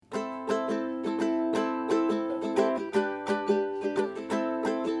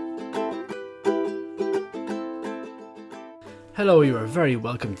Hello, you are very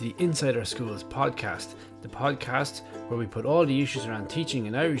welcome to the Inside Our Schools podcast, the podcast where we put all the issues around teaching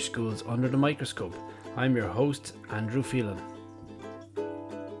in Irish schools under the microscope. I'm your host, Andrew Phelan.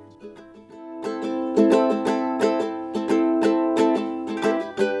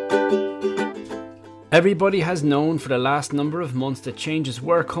 Everybody has known for the last number of months that changes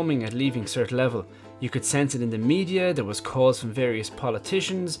were coming at Leaving Cert level. You could sense it in the media, there was calls from various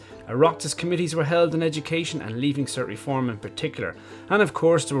politicians, Oireachtas committees were held on education and Leaving Cert reform in particular. And of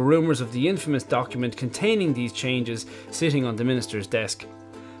course there were rumours of the infamous document containing these changes sitting on the Minister's desk.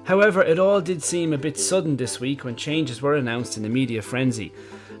 However, it all did seem a bit sudden this week when changes were announced in a media frenzy.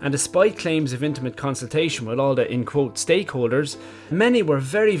 And despite claims of intimate consultation with all the, in quote, stakeholders, many were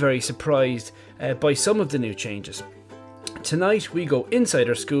very surprised by some of the new changes. Tonight we go inside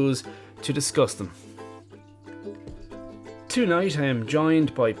our schools to discuss them. Tonight I am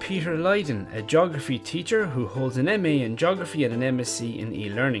joined by Peter Lydon, a geography teacher who holds an MA in geography and an MSc in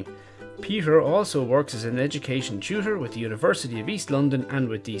e-learning. Peter also works as an education tutor with the University of East London and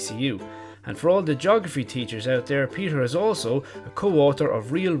with DCU. And for all the geography teachers out there, Peter is also a co-author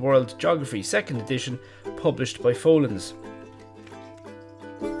of Real World Geography 2nd edition, published by Folens.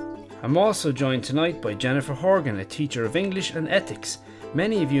 I'm also joined tonight by Jennifer Horgan, a teacher of English and ethics.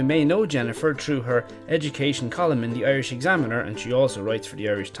 Many of you may know Jennifer through her education column in the Irish Examiner, and she also writes for the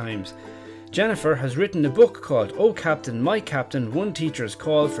Irish Times. Jennifer has written a book called Oh Captain, My Captain, One Teacher's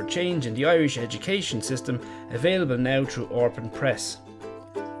Call for Change in the Irish Education System, available now through Orphan Press.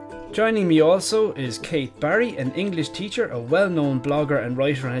 Joining me also is Kate Barry, an English teacher, a well-known blogger and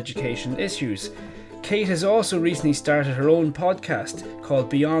writer on education issues. Kate has also recently started her own podcast called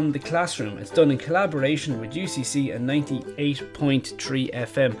Beyond the Classroom. It's done in collaboration with UCC and 98.3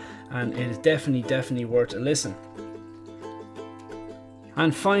 FM, and it is definitely worth a listen.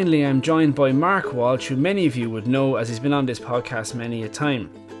 And finally, I'm joined by Mark Walsh, who many of you would know as he's been on this podcast many a time.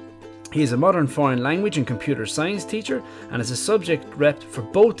 He is a modern foreign language and computer science teacher and is a subject rep for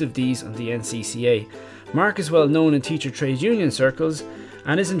both of these on the NCCA. Mark is well known in teacher trade union circles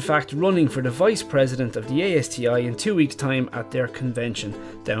and is in fact running for the Vice President of the ASTI in 2 weeks' time at their convention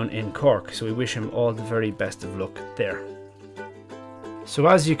down in Cork. So we wish him all the very best of luck there. So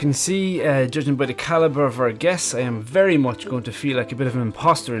as you can see, judging by the calibre of our guests, I am very much going to feel like a bit of an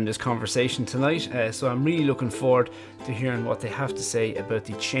imposter in this conversation tonight. So I'm really looking forward to hearing what they have to say about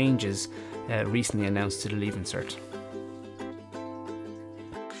the changes recently announced to the Leaving Cert.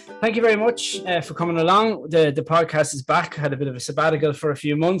 Thank you very much for coming along. The podcast is back. I had a bit of a sabbatical for a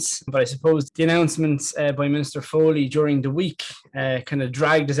few months, but I suppose the announcements by Minister Foley during the week kind of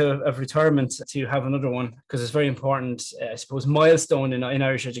dragged us out of retirement to have another one, because it's very important, I suppose, milestone in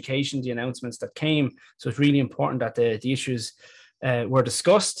Irish education, the announcements that came. So it's really important that the issues were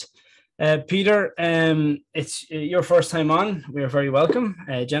discussed. Peter, it's your first time on. We are very welcome.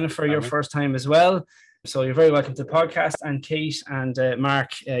 Jennifer, your first time as well. So you're very welcome to the podcast. And Kate and Mark,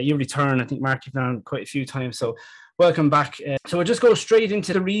 you return. I think Mark, you've been on quite a few times, so welcome back. So we'll just go straight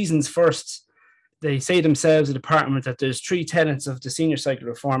into the reasons first. They say themselves, the department, that there's 3 tenets of the senior cycle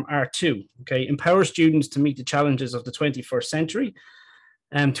reform are 2. Okay, empower students to meet the challenges of the 21st century,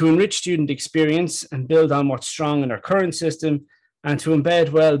 to enrich student experience and build on what's strong in our current system, and to embed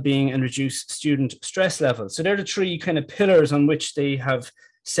well-being and reduce student stress levels. So they're the 3 kind of pillars on which they have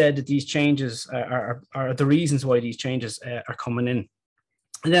said that these changes are the reasons why these changes are coming in.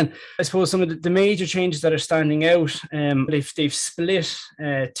 And then I suppose some of the major changes that are standing out, they've split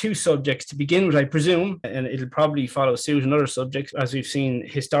 2 subjects to begin with, I presume, and it'll probably follow suit in other subjects, as we've seen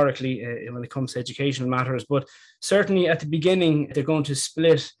historically when it comes to educational matters. But certainly at the beginning, they're going to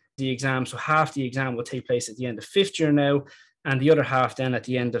split the exam. So half the exam will take place at the end of 5th year now, and the other half then at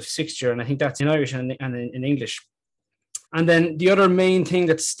the end of 6th year. And I think that's in Irish and in English. And then the other main thing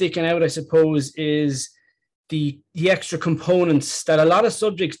that's sticking out, I suppose, is the extra components that a lot of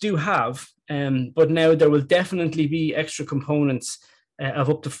subjects do have, but now there will definitely be extra components of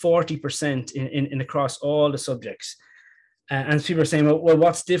up to 40% in across all the subjects. And people are saying, well,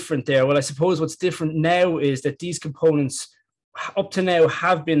 what's different there? Well, I suppose what's different now is that these components up to now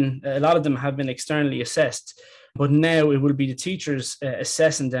have been, a lot of them have been externally assessed, but now it will be the teachers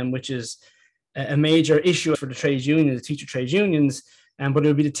assessing them, which is a major issue for the trades union, the teacher trades unions, but it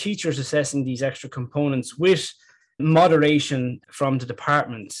will be the teachers assessing these extra components with moderation from the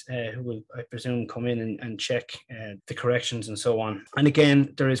department, who will, I presume, come in and check the corrections and so on. And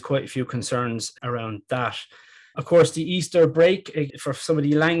again, there is quite a few concerns around that. Of course, the Easter break, for some of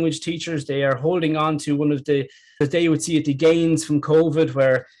the language teachers, they are holding on to one of the, as they would see it, the gains from COVID,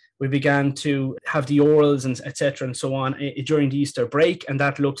 where we began to have the orals and etc. and so on during the Easter break, and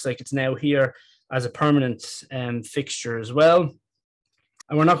that looks like it's now here. as a permanent fixture as well.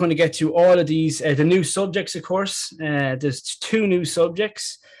 And we're not going to get to all of these. The new subjects, of course, there's 2 new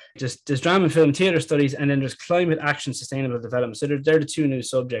subjects. There's drama, film, theatre studies, and then there's climate action, sustainable development. So they're the 2 new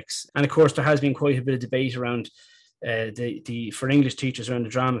subjects. And of course, there has been quite a bit of debate around for English teachers around the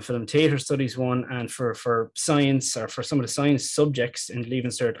drama, film, theatre studies one, and for science, or for some of the science subjects in Leaving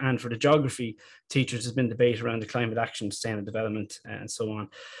Cert, and for the geography teachers, there's been debate around the climate action, sustainable development, and so on.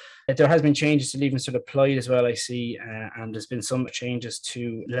 There has been changes to Leaving Cert Applied as well, I see, and there's been some changes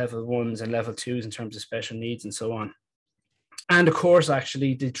to level 1s and level 2s in terms of special needs and so on. And of course,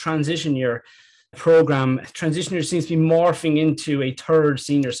 actually, the transition year program, transition year seems to be morphing into a 3rd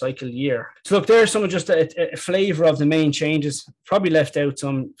senior cycle year. So look, there's some of just a flavour of the main changes. Probably left out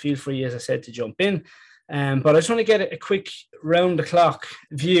some, feel free, as I said, to jump in. But I just want to get a quick round-the-clock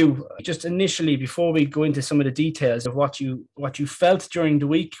view, just initially, before we go into some of the details of what you felt during the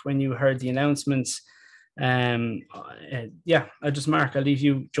week when you heard the announcements. Mark, I'll leave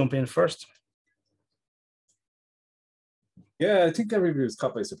you jump in first. Yeah, I think everybody was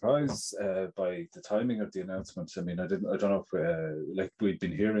caught by surprise by the timing of the announcement. I mean, I don't know if like we'd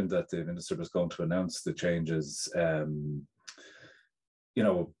been hearing that the minister was going to announce the changes.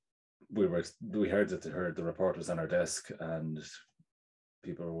 We heard that the report was on our desk, and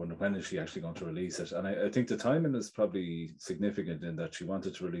people were wondering, when is she actually going to release it? And I think the timing is probably significant in that she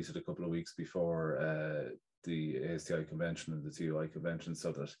wanted to release it a couple of weeks before the ASTI convention and the TUI convention,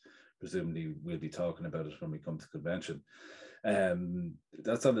 so that presumably we'll be talking about it when we come to convention.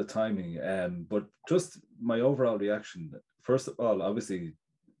 That's on the timing. But just my overall reaction, first of all, obviously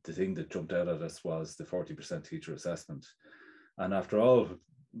the thing that jumped out at us was the 40% teacher assessment. And after all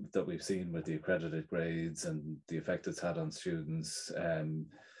that we've seen with the accredited grades and the effect it's had on students, in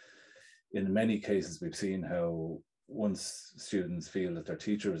many cases we've seen how once students feel that their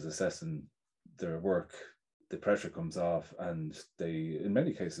teacher is assessing their work, the pressure comes off, and they, in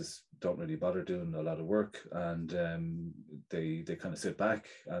many cases, don't really bother doing a lot of work, and they kind of sit back.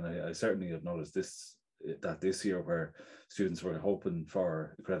 And I certainly have noticed this year, where students were hoping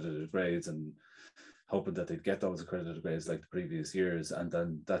for accredited grades and hoping that they'd get those accredited grades like the previous years, and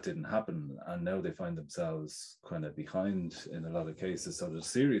then that didn't happen, and now they find themselves kind of behind in a lot of cases. So there's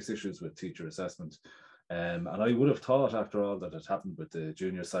serious issues with teacher assessment, and I would have thought, after all that had happened with the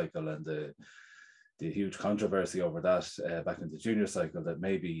junior cycle and the huge controversy over that back in the junior cycle, that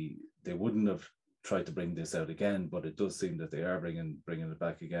maybe they wouldn't have tried to bring this out again, but it does seem that they are bringing it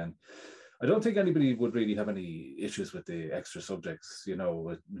back again. I don't think anybody would really have any issues with the extra subjects,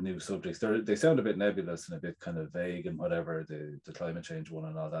 with new subjects. They sound a bit nebulous and a bit kind of vague and whatever, the climate change one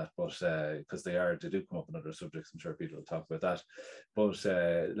and all that, but because they do come up in other subjects, I'm sure people will talk about that.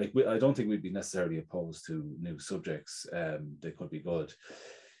 But I don't think we'd be necessarily opposed to new subjects. They could be good.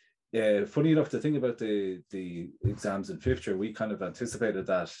 Funny enough, the thing about the exams in 5th year, we kind of anticipated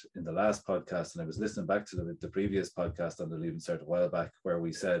that in the last podcast, and I was listening back to the previous podcast on the Leaving Cert a while back, where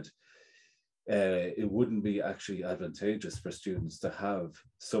we said it wouldn't be actually advantageous for students to have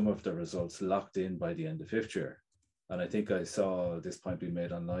some of the results locked in by the end of 5th year. And I think I saw this point being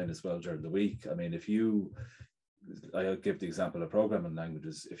made online as well during the week. I mean, I'll give the example of programming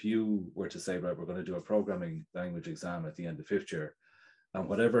languages. If you were to say, right, we're going to do a programming language exam at the end of 5th year, and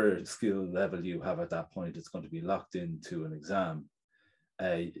whatever skill level you have at that point, it's going to be locked into an exam,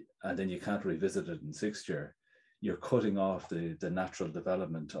 and then you can't revisit it in 6th year. You're cutting off the natural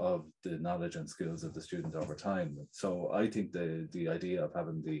development of the knowledge and skills of the student over time. So I think the idea of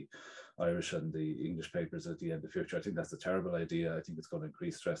having the Irish and the English papers at the end of 5th year, I think that's a terrible idea. I think it's going to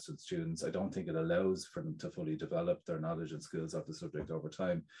increase stress to the students. I don't think it allows for them to fully develop their knowledge and skills of the subject over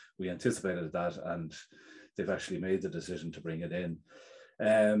time. We anticipated that, and they've actually made the decision to bring it in.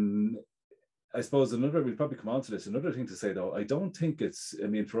 I suppose we'll probably come on to this. Another thing to say, though, I don't think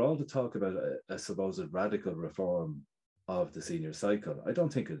for all the talk about a supposed radical reform of the senior cycle, I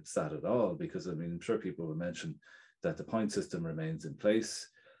don't think it's that at all, because I'm sure people will mention that the point system remains in place.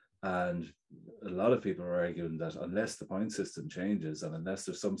 And a lot of people are arguing that unless the point system changes, and unless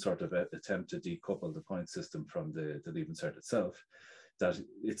there's some sort of attempt to decouple the point system from the Leaving Cert itself, that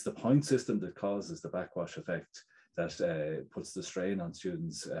it's the point system that causes the backwash effect that puts the strain on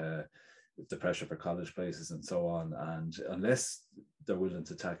students, the pressure for college places and so on. And unless they're willing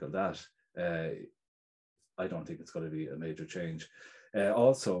to tackle that, I don't think it's going to be a major change.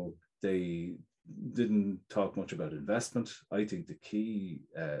 Also, they didn't talk much about investment. I think the key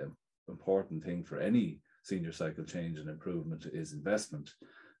important thing for any senior cycle change and improvement is investment.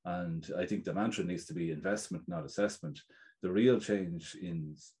 And I think the mantra needs to be investment, not assessment. The real change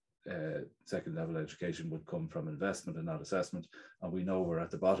in second level education would come from investment and not assessment. And we know we're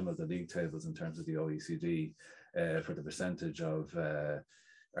at the bottom of the league tables in terms of the OECD for the percentage of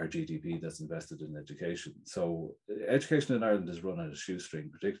our GDP that's invested in education. So education in Ireland is run on a shoestring,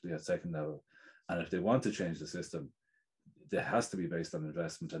 particularly at second level. And if they want to change the system, it has to be based on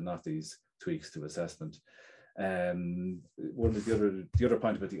investment and not these tweaks to assessment. One of the other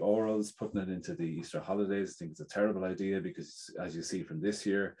point about the orals, putting it into the Easter holidays, I think it's a terrible idea, because as you see from this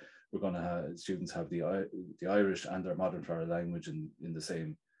year, we're going to have students have the Irish and their modern foreign language in the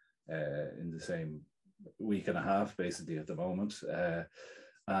same week and a half, basically, at the moment.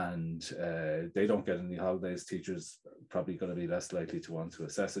 And they don't get any holidays. Teachers are probably going to be less likely to want to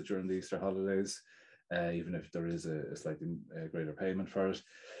assess it during the Easter holidays, even if there is a slightly greater payment for it.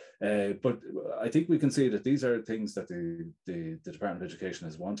 But I think we can see that these are things that the Department of Education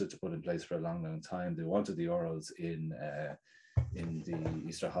has wanted to put in place for a long, long time. They wanted the orals in the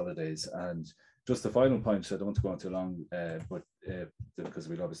Easter holidays. And just the final point, so I don't want to go on too long, but because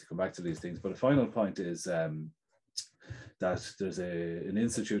we'll obviously come back to these things. But a final point is that there's an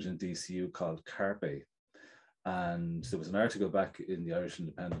institute in DCU called CARPE. And there was an article back in the Irish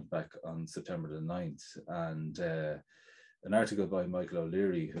Independent back on September the 9th. And an article by Michael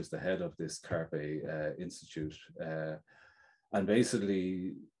O'Leary, who's the head of this CARPE Institute. And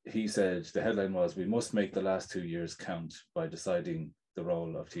basically, he said, the headline was, "We must make the last 2 years count by deciding the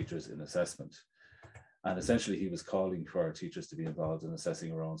role of teachers in assessment." And essentially, he was calling for teachers to be involved in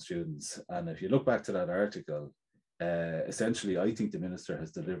assessing our own students. And if you look back to that article, essentially, I think the minister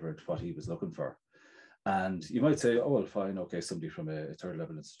has delivered what he was looking for. And you might say, oh, well, fine, okay, somebody from a third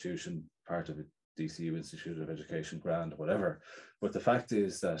level institution, part of a DCU Institute of Education, grand, whatever. But the fact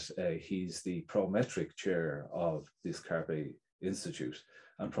is that he's the Prometric chair of this CARPE Institute.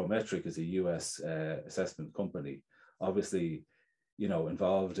 And Prometric is a US assessment company, obviously, you know,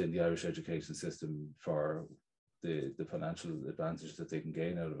 involved in the Irish education system for the financial advantage that they can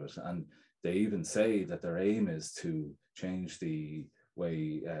gain out of it. And they even say that their aim is to change the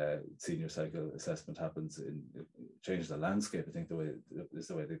way senior cycle assessment happens, in change the landscape, I think is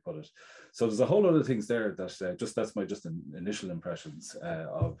the way they put it. So there's a whole lot of things there that that's my initial impressions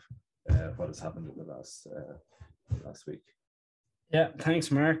of what has happened in the last week. Yeah, thanks,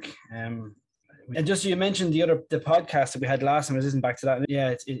 Mark. And just, you mentioned the podcast that we had last time. It isn't back to that.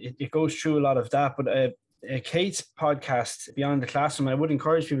 Yeah, it goes through a lot of that, but Kate's podcast, Beyond the Classroom, I would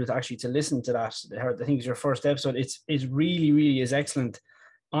encourage people to listen to that. I think it's your first episode. It's really, really is excellent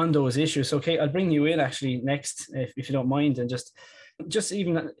on those issues. So Kate, I'll bring you in actually next, if you don't mind, and just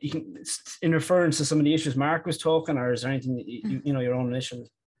even you can, in reference to some of the issues Mark was talking, or is there anything you know your own initial?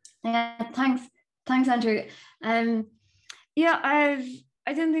 Yeah, thanks, Andrew. Yeah,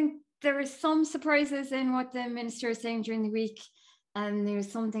 I don't think there were some surprises in what the minister was saying during the week, and there were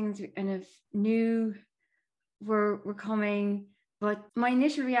some things kind of new were coming, but my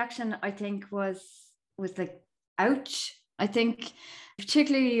initial reaction, I think, was like, ouch. I think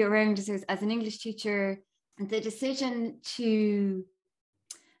particularly around, as an English teacher, the decision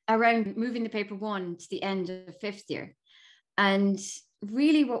around moving the paper 1 to the end of 5th year. And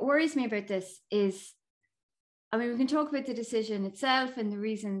really what worries me about this is, I mean, we can talk about the decision itself and the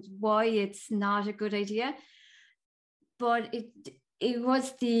reasons why it's not a good idea, but it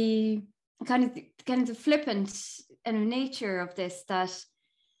was the kind of the flippant nature of this, that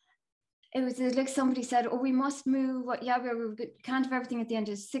it was like somebody said, oh, we must move we can't have everything at the end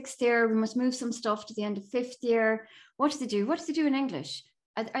of 6th year, we must move some stuff to the end of 5th year. What do they do in English?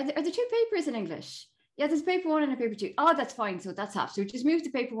 Are there 2 papers in English? Yeah, there's paper 1 and a paper 2. Oh, that's fine, so that's half. So just move the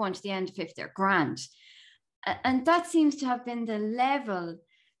paper 1 to the end of 5th year, grand. And that seems to have been the level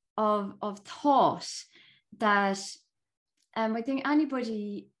of thought that I think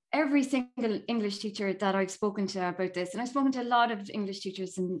every single English teacher that I've spoken to about this, and I've spoken to a lot of English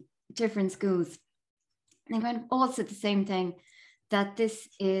teachers in different schools, they kind of all said the same thing, that this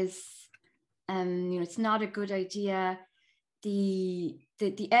is, it's not a good idea. The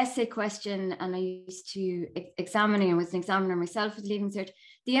essay question, and I used to examining, I was an examiner myself with Leaving Cert,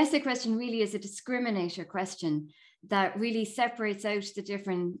 the essay question really is a discriminator question that really separates out the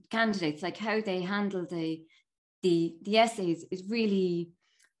different candidates, like how they handle the essays is really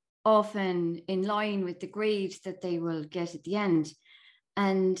often in line with the grades that they will get at the end.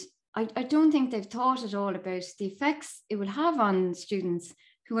 And I don't think they've thought at all about the effects it will have on students,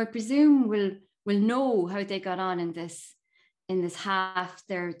 who I presume will know how they got on in this half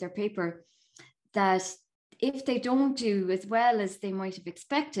their paper, that if they don't do as well as they might have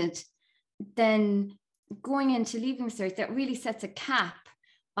expected, then going into Leaving Cert, that really sets a cap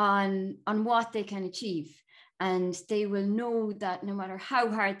on what they can achieve. and they will know that no matter how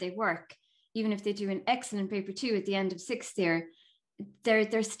hard they work, even if they do an excellent paper 2 at the end of 6th year,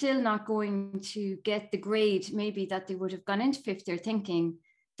 they're still not going to get the grade maybe that they would have gone into 5th year thinking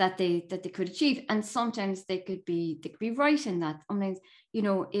that they could achieve. And sometimes they could be right in that. I mean,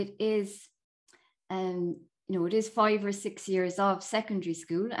 it is it is 5 or 6 years of secondary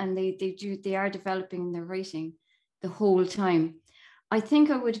school, and they are developing their writing the whole time. I think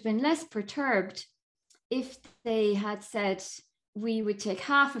I would have been less perturbed if they had said we would take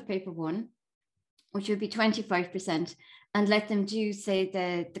half of paper 1, which would be 25%, and let them do, say,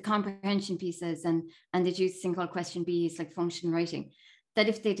 the comprehension pieces, and they do this thing called question B, it's like function writing. That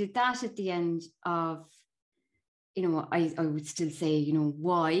if they did that at the end of, I would still say,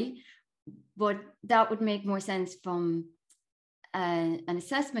 why, but that would make more sense from an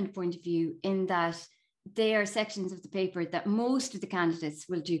assessment point of view, in that they are sections of the paper that most of the candidates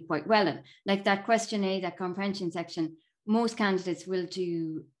will do quite well in. Like that question A, that comprehension section, most candidates will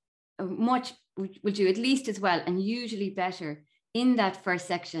do will do at least as well, and usually better in that first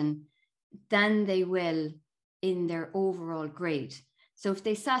section than they will in their overall grade. So if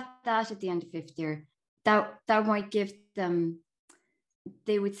they sat that at the end of 5th year, that might give them,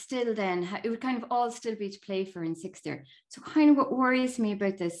 they would still then, it would kind of all still be to play for in 6th year. So kind of what worries me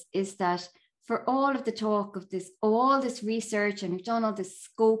about this is that for all of the talk of this, all this research, and we've done all this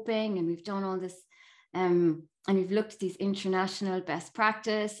scoping, and we've done all this, and we've looked at these international best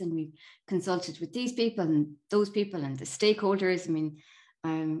practice, and we've consulted with these people and those people and the stakeholders. I mean,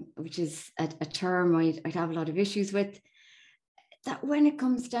 which is a term I'd have a lot of issues with. That when it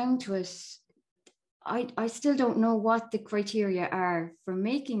comes down to it, I still don't know what the criteria are for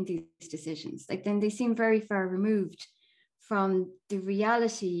making these decisions. Like, then they seem very far removed from the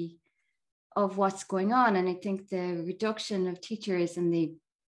reality of what's going on. And I think the reduction of teachers and the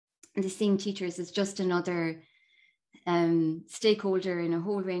seeing teachers as just another stakeholder in a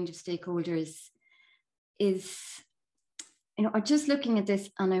whole range of stakeholders is, I'm just looking at this,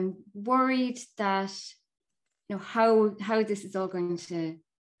 and I'm worried that, how this is all going to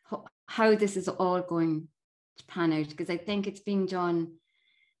pan out, because I think it's being done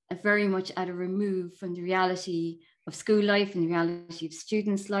very much at a remove from the reality of school life and the reality of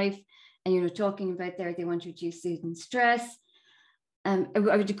students' life. And, talking about there, they want to reduce student stress. I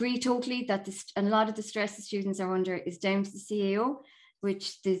would agree totally that a lot of the stress the students are under is down to the CAO,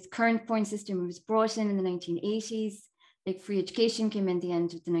 which the current point system was brought in the 1980s. Like, free education came in the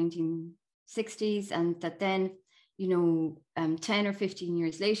end of the 1960s, and that then, 10 or 15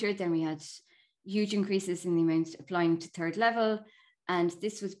 years later, then we had huge increases in the amount applying to 3rd level. And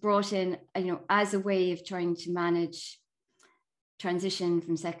this was brought in, as a way of trying to manage transition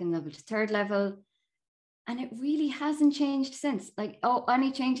from 2nd level to 3rd level. And it really hasn't changed since. Like,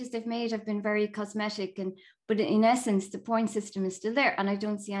 any changes they've made have been very cosmetic, but in essence, the point system is still there. And I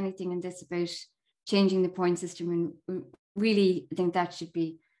don't see anything in this about changing the point system. And really, I think that should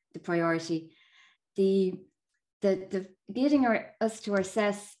be the priority. The getting us to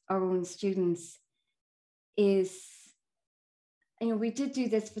assess our own students is, we did do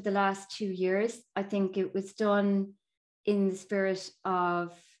this for the last 2 years. I think it was done in the spirit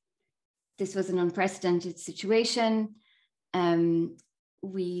of, this was an unprecedented situation.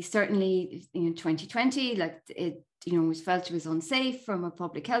 We certainly, 2020, like, it, was felt it was unsafe from a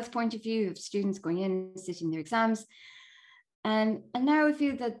public health point of view of students going in, sitting their exams. And now I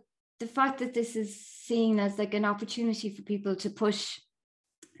feel that the fact that this is seen as like an opportunity for people to push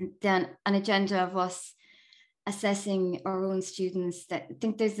then an agenda of us assessing our own students, that I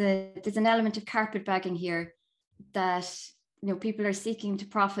think there's an element of carpetbagging here, that people are seeking to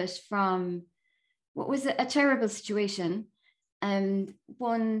profit from what was a terrible situation, and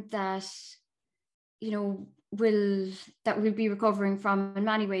one that we'll be recovering from in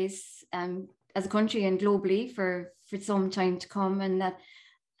many ways as a country and globally for some time to come. And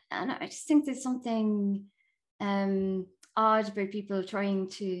I just think there's something odd about people trying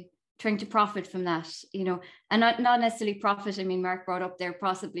to profit from that, and not necessarily profit. I mean, Mark brought up there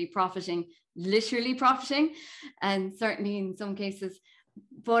possibly profiting, literally profiting, and certainly in some cases,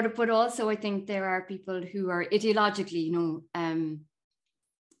 but also I think there are people who are ideologically, and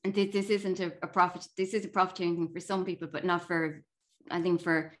this isn't a profit. This is a profiteering thing for some people, but not for, I think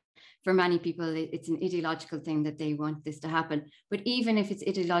for many people, it's an ideological thing that they want this to happen. But even if it's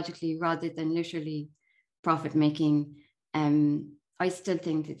ideologically rather than literally profit making, I still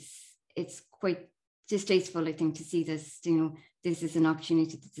think it's quite distasteful, I think, to see this, this is an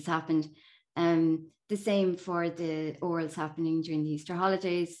opportunity that this happened. The same for the orals happening during the Easter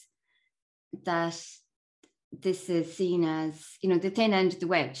holidays, that this is seen as, the thin end of the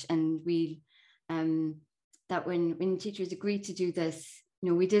wedge, and that when teachers agreed to do this,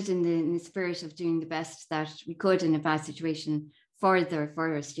 we did in the spirit of doing the best that we could in a bad situation for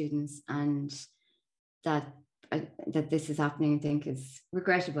our students, and that this is happening, I think, is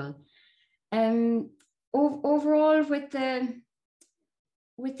regrettable. Overall, with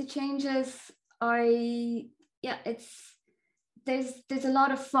the changes, there's a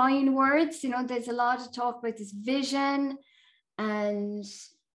lot of fine words. There's a lot of talk about this vision and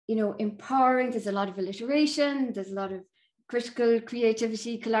empowering. There's a lot of alliteration. There's a lot of critical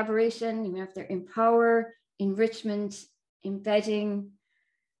creativity, collaboration. You have to empower, enrichment, embedding.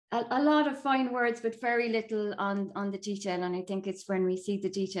 A lot of fine words, but very little on the detail. And I think it's when we see the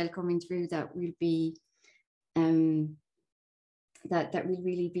detail coming through that we'll be that we'll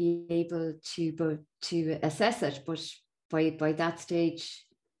really be able to assess it. But by that stage,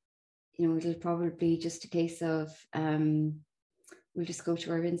 it'll probably be just a case of we'll just go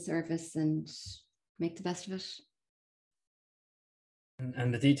to our in-service and make the best of it.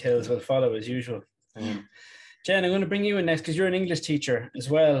 And the details will follow as usual. Jen, I'm going to bring you in next because you're an English teacher as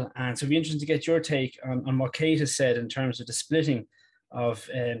well. And so it'd be interesting to get your take on what Kate has said in terms of the splitting of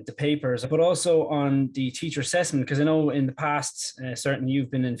the papers, but also on the teacher assessment, because I know in the past, certainly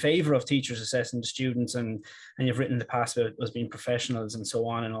you've been in favour of teachers assessing the students, and you've written in the past about us being professionals and so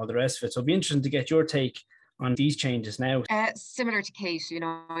on and all the rest of it. So it'd be interesting to get your take on these changes now. Similar to Kate,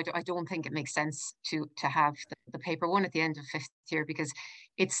 I don't think it makes sense to have the paper one at the end of 5th year, because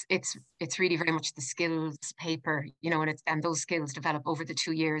it's really very much the skills paper, and those skills develop over the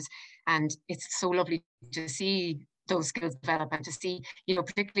 2 years, and it's so lovely to see those skills develop and to see,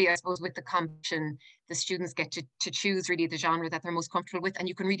 particularly I suppose with the competition, the students get to choose really the genre that they're most comfortable with, and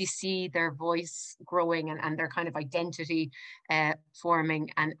you can really see their voice growing and their kind of identity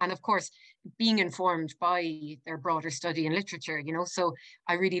forming, and of course being informed by their broader study in literature, so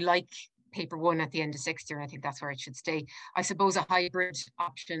I really like paper one at the end of 6th year. I think that's where it should stay. I suppose a hybrid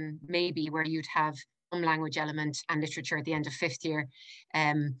option maybe where you'd have some language element and literature at the end of 5th year.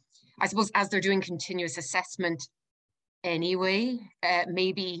 I suppose as they're doing continuous assessment anyway,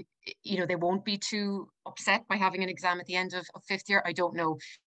 maybe they won't be too upset by having an exam at the end of 5th year. I don't know,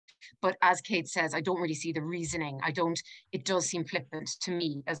 but as Kate says, I don't really see the reasoning. It does seem flippant to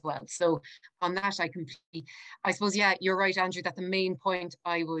me as well. So on that, I suppose, yeah, you're right, Andrew, that the main point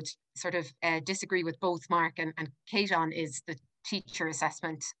I would sort of disagree with both Mark and Kate on is the teacher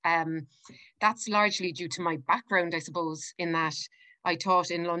assessment. That's largely due to my background, I suppose, in that I taught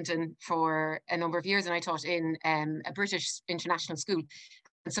in London for a number of years, and I taught in a British international school.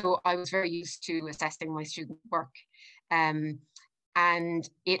 And so I was very used to assessing my student work. And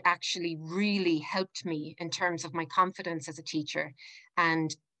it actually really helped me in terms of my confidence as a teacher.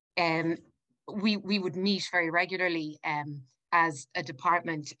 And we would meet very regularly as a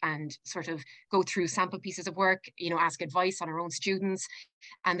department and sort of go through sample pieces of work, ask advice on our own students.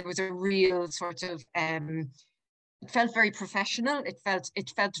 And there was a real sort of it felt very professional. It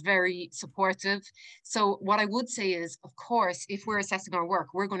felt very supportive. So what I would say is, of course, if we're assessing our work,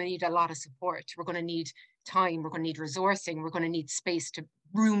 we're going to need a lot of support. We're going to need time. We're going to need resourcing. We're going to need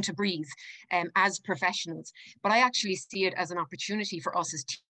room to breathe as professionals. But I actually see it as an opportunity for us as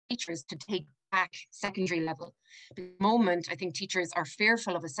teachers to take back secondary level. At the moment, I think teachers are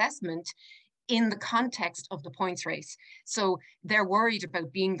fearful of assessment in the context of the points race. So they're worried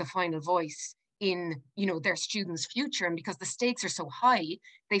about being the final voice in their students' future, and because the stakes are so high,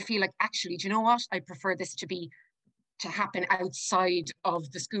 they feel like, actually, do you know what, I prefer this to happen outside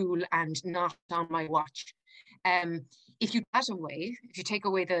of the school and not on my watch. If you take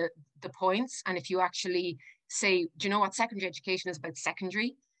away the points, and if you actually say, do you know what, secondary education is about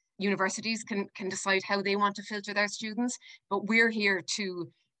secondary, universities can decide how they want to filter their students, but we're here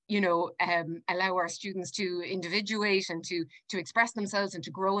to allow our students to individuate and to express themselves and to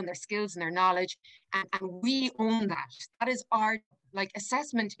grow in their skills and their knowledge. And we own that. That is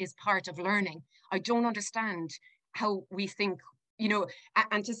assessment is part of learning. I don't understand how we think,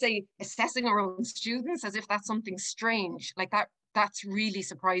 and to say assessing our own students as if that's something strange, like that's really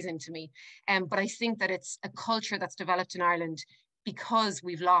surprising to me. But I think that it's a culture that's developed in Ireland because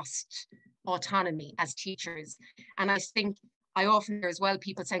we've lost autonomy as teachers. And I think I often hear as well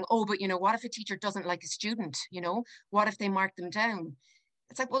people saying, oh, but what if a teacher doesn't like a student? What if they mark them down?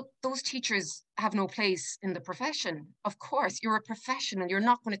 It's like, well, those teachers have no place in the profession. Of course, you're a professional. You're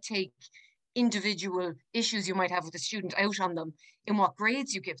not going to take individual issues you might have with a student out on them in what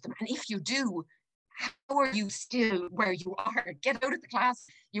grades you give them. And if you do, how are you still where you are? Get out of the class.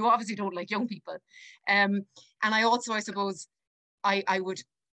 You obviously don't like young people. And I also, I suppose, I would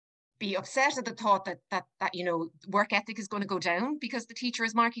be upset at the thought that work ethic is going to go down because the teacher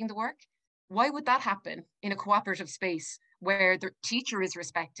is marking the work. why would that happen in a cooperative space where the teacher is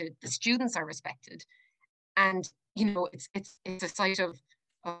respected, the students are respected, and it's a site of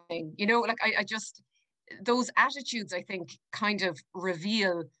like I just, those attitudes I think kind of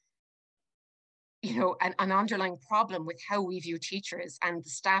reveal an underlying problem with how we view teachers and the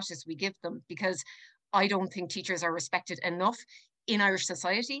status we give them, because I don't think teachers are respected enough in Irish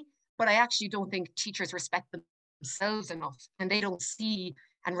society, but I actually don't think teachers respect themselves enough, and they don't see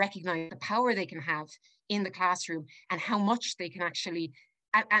and recognize the power they can have in the classroom and how much they can actually,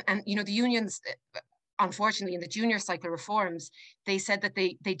 and the unions, unfortunately, in the junior cycle reforms, they said that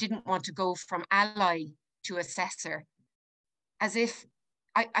they didn't want to go from ally to assessor, as if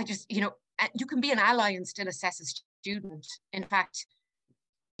I just, you can be an ally and still assess a student. In fact,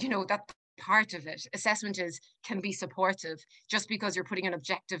 that part of it, assessment can be supportive. Just because you're putting an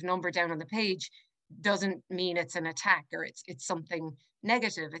objective number down on the page doesn't mean it's an attack or it's something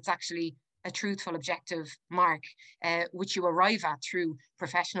negative. It's actually a truthful, objective mark, which you arrive at through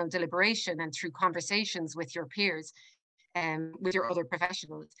professional deliberation and through conversations with your peers and with your other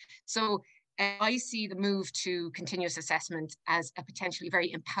professionals. So I see the move to continuous assessment as a potentially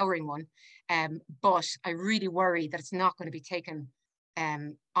very empowering one, but I really worry that it's not going to be taken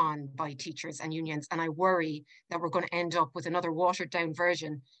on by teachers and unions. And I worry that we're going to end up with another watered down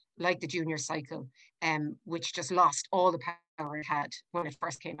version like the junior cycle, which just lost all the power it had when it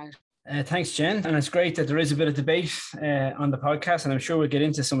first came out. Thanks, Jen. And it's great that there is a bit of debate on the podcast, and I'm sure we'll get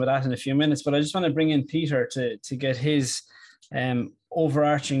into some of that in a few minutes. But I just want to bring in Peter to get his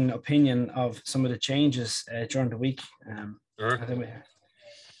overarching opinion of some of the changes during the week. Sure.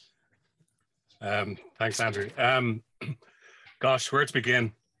 Thanks, Andrew. Gosh, where to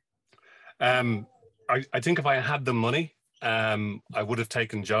begin? I think if I had the money, I would have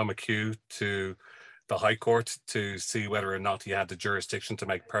taken Joe McHugh to the High Court to see whether or not he had the jurisdiction to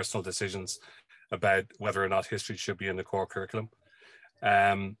make personal decisions about whether or not history should be in the core curriculum.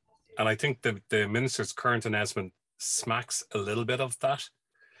 And I think the minister's current announcement smacks a little bit of that.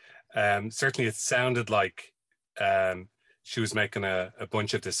 Certainly it sounded like she was making a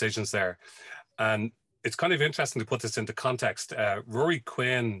bunch of decisions there. And it's kind of interesting to put this into context. Rory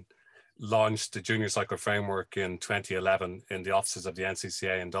Quinn launched the Junior Cycle Framework in 2011 in the offices of the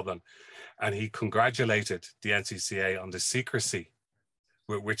NCCA in Dublin. And he congratulated the NCCA on the secrecy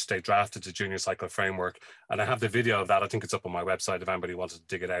with which they drafted the Junior Cycle Framework. And I have the video of that. I think it's up on my website if anybody wants to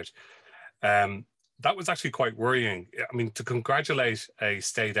dig it out. That was actually quite worrying. I mean, to congratulate a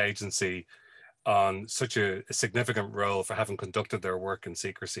state agency on such a significant role for having conducted their work in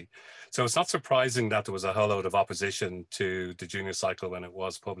secrecy. So it's not surprising that there was a whole load of opposition to the junior cycle when it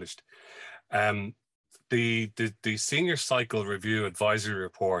was published. The Senior Cycle Review Advisory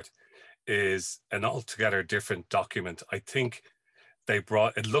Report is an altogether different document. I think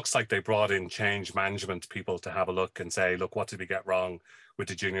it looks like they brought in change management people to have a look and say, look, what did we get wrong with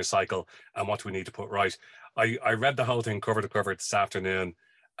the junior cycle and what do we need to put right? I read the whole thing cover to cover this afternoon,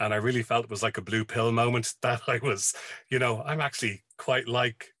 and I really felt it was like a blue pill moment, that I was, I'm actually quite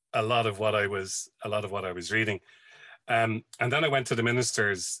like a lot of what I was reading. And then I went to the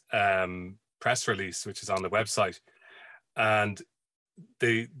minister's press release, which is on the website, and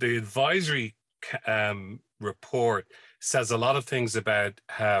the advisory report says a lot of things about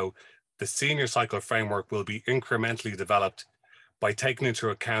how the Senior Cycle Framework will be incrementally developed by taking into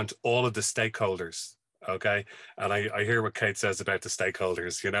account all of the stakeholders. Okay, and I hear what Kate says about the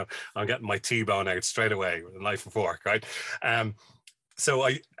stakeholders. I'm getting my T-bone out straight away with a knife and fork, right? So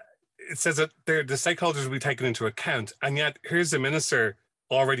it says that the stakeholders will be taken into account, and yet here's the minister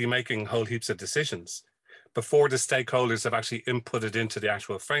already making whole heaps of decisions before the stakeholders have actually inputted into the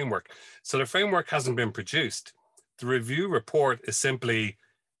actual framework. So the framework hasn't been produced. The review report is simply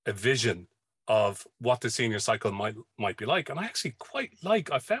a vision of what the senior cycle might be like, and I actually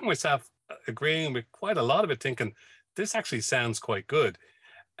I found myself agreeing with quite a lot of it, thinking this actually sounds quite good.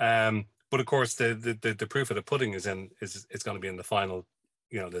 But of course, the proof of the pudding is going to be in the final,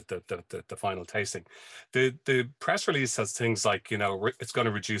 the final tasting. The press release says things like, it's going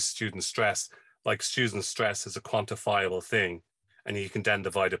to reduce student stress. Like student stress is a quantifiable thing, and you can then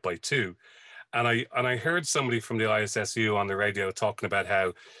divide it by 2. And I heard somebody from the ISSU on the radio talking about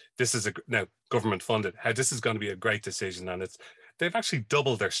how this is now government funded, how this is going to be a great decision, and they've actually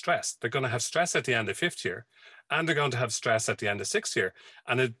doubled their stress. They're going to have stress at the end of 5th year, and they're going to have stress at the end of 6th year.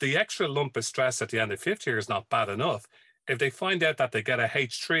 And the extra lump of stress at the end of 5th year is not bad enough. If they find out that they get a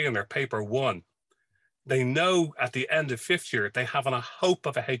H3 in their paper 1, they know at the end of 5th year, they have a hope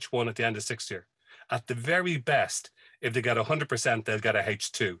of a H1 at the end of 6th year. At the very best, if they get 100%, they'll get a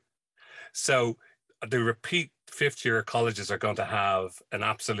H2. So the repeat fifth year colleges are going to have an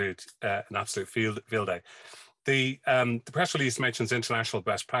absolute field day. The press release mentions international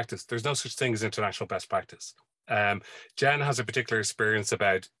best practice. There's no such thing as international best practice. Jen has a particular experience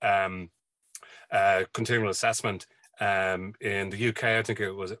about continual assessment in the UK. I think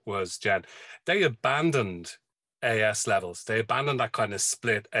it was Jen. They abandoned AS levels. They abandoned that kind of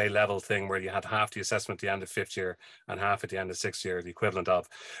split A level thing where you had half the assessment at the end of fifth year and half at the end of sixth year, the equivalent of,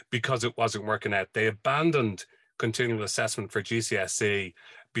 because it wasn't working out. They abandoned continual assessment for GCSE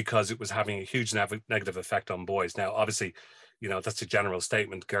because it was having a huge negative effect on boys. Now, obviously, you know, that's a general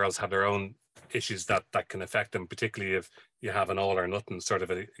statement. Girls have their own issues that can affect them, particularly if you have an all or nothing sort of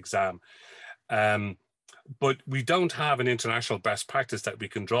an exam. But we don't have an international best practice that we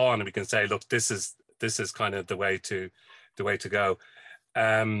can draw on, and we can say, look, this is kind of the way to go.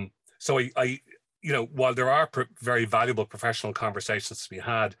 So I you know, while there are very valuable professional conversations to be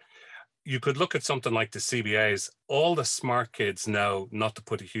had, you could look at something like the CBAs. All the smart kids know not to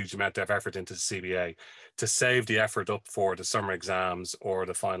put a huge amount of effort into the CBA, to save the effort up for the summer exams or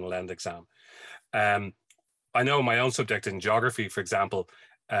the final end exam. I know my own subject in geography, for example,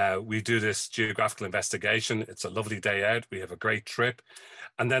 we do this geographical investigation. It's a lovely day out. We have a great trip.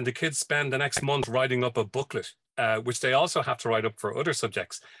 And then the kids spend the next month writing up a booklet, which they also have to write up for other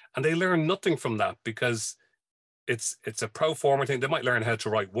subjects. And they learn nothing from that because it's a pro forma thing. They might learn how to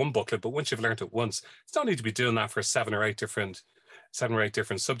write one booklet, but once you've learned it once, you don't need to be doing that for seven or eight different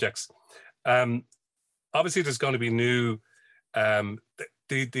subjects. Obviously, there's going to be new, the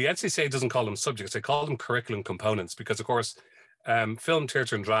NCCA doesn't call them subjects, they call them curriculum components, because of course, film,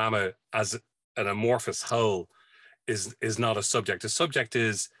 theatre and drama as an amorphous whole is not a subject. A subject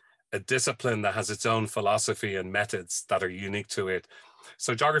is a discipline that has its own philosophy and methods that are unique to it.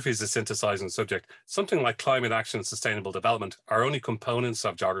 So geography is a synthesizing subject. Something like climate action and sustainable development are only components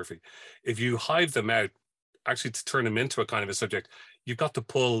of geography. If you hive them out, actually to turn them into a kind of a subject, you've got to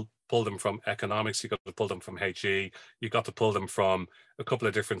pull them from economics, you've got to pull them from HE, you've got to pull them from a couple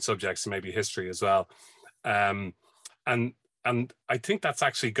of different subjects, maybe history as well. And I think that's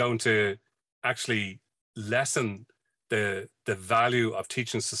actually going to lessen the value of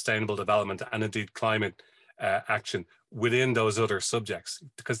teaching sustainable development and indeed climate action within those other subjects,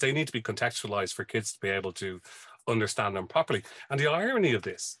 because they need to be contextualized for kids to be able to understand them properly. And the irony of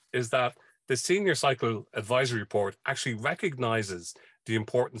this is that the Senior Cycle Advisory Report actually recognizes the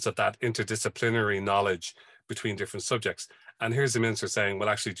importance of that interdisciplinary knowledge between different subjects. And here's the minister saying, well,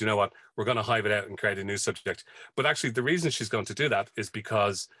 actually, do you know what? We're going to hive it out and create a new subject. But actually, the reason she's going to do that is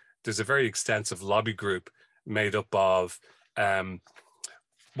because there's a very extensive lobby group made up of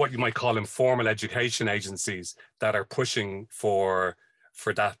what you might call informal education agencies that are pushing for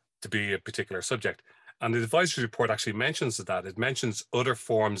that to be a particular subject. And the advisory report actually mentions that. It mentions other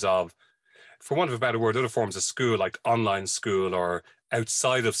forms of, for want of a better word, other forms of school, like online school or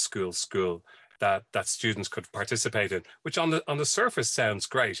outside of school that students could participate in, which on the surface sounds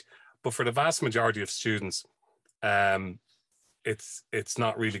great, but for the vast majority of students, it's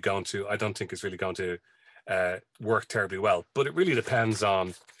not really going to, I don't think it's really going to work terribly well. But it really depends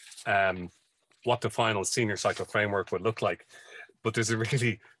on what the final senior cycle framework would look like. But there's a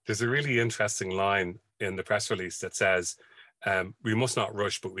really interesting line in the press release that says, we must not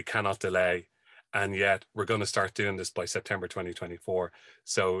rush, but we cannot delay. And yet we're going to start doing this by September 2024.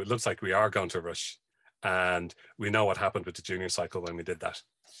 So it looks like we are going to rush. And we know what happened with the junior cycle when we did that.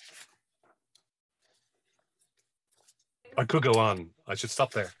 I could go on. I should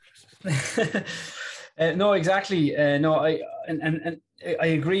stop there. No, exactly. No, I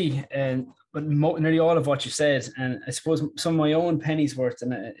agree. But nearly all of what you said, and I suppose some of my own pennies worth,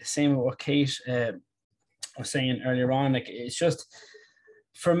 and same with what Kate was saying earlier on. Like, it's just,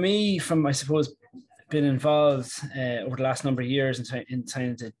 for me, from, I suppose, been involved over the last number of years in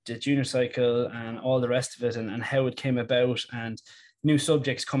the junior cycle and all the rest of it, and how it came about and new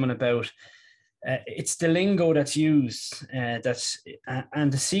subjects coming about. It's the lingo that's used, and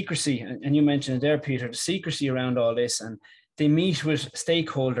the secrecy, and you mentioned it there, Peter, the secrecy around all this, and they meet with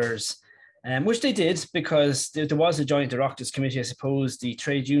stakeholders, which they did, because there was a joint Oireachtas committee. I suppose the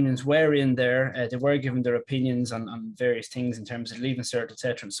trade unions were in there, they were giving their opinions on various things in terms of leaving cert,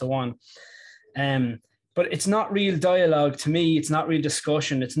 etc., and so on. But it's not real dialogue to me. It's not real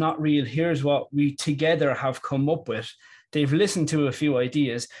discussion. It's not real, here's what we together have come up with. They've listened to a few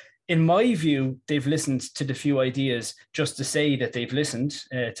ideas. In my view, they've listened to the few ideas just to say that they've listened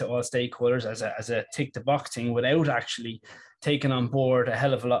to all stakeholders as a tick the box thing, without actually taking on board a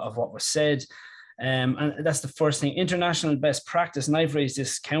hell of a lot of what was said. And that's the first thing. International best practice, and I've raised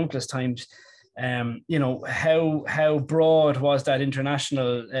this countless times. You know, how broad was that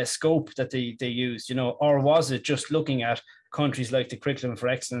international scope that they used, you know, or was it just looking at countries like the Curriculum for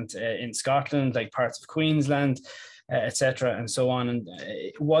Excellence in Scotland, like parts of Queensland, etc., and so on? And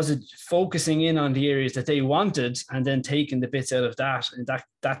was it focusing in on the areas that they wanted and then taking the bits out of that, and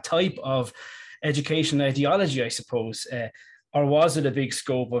that type of education ideology, I suppose? Or was it a big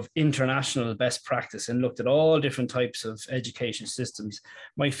scope of international best practice and looked at all different types of education systems?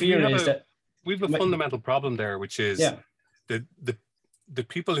 My fear is that we have a fundamental problem there, which is the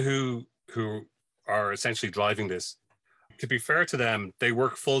people who are essentially driving this. To be fair to them, they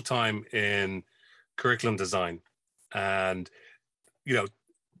work full time in curriculum design, and you know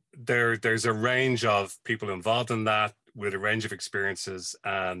there's a range of people involved in that with a range of experiences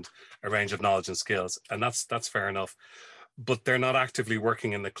and a range of knowledge and skills, and that's fair enough. But they're not actively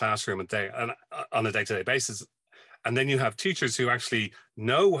working in the classroom on a day-to-day basis. And then you have teachers who actually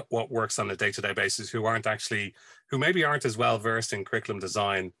know what works on a day-to-day basis, who maybe aren't as well versed in curriculum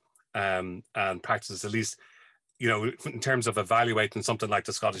design and practices, at least, you know, in terms of evaluating something like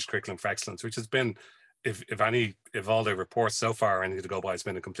the Scottish Curriculum for Excellence, which has been, if all the reports so far are anything to go by, it's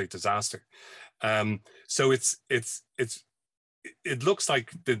been a complete disaster. So it looks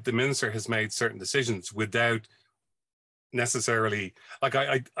like the minister has made certain decisions without necessarily, like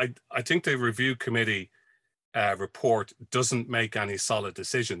I think the review committee report doesn't make any solid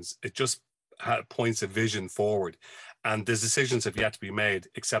decisions. It just points a vision forward, and the decisions have yet to be made,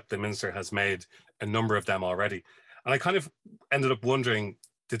 except the minister has made a number of them already. And I kind of ended up wondering,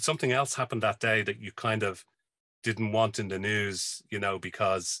 did something else happen that day that you kind of didn't want in the news, you know,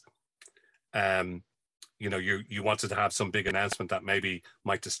 because you know, you wanted to have some big announcement that maybe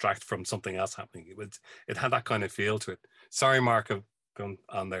might distract from something else happening? It had that kind of feel to it. Sorry, Mark, I've gone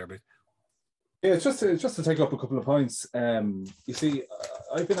on there a bit. Yeah, it's just to take up a couple of points. You see,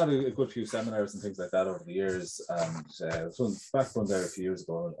 I've been at a good few seminars and things like that over the years, and back one there a few years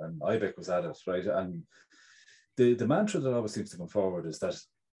ago, and IBEC was at it, right? And the mantra that always seems to come forward is that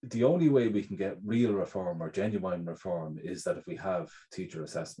the only way we can get real reform or genuine reform is that if we have teacher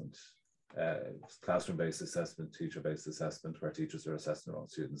assessment, classroom-based assessment, teacher-based assessment, where teachers are assessing their own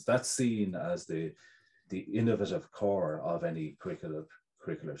students. That's seen as the innovative core of any curricular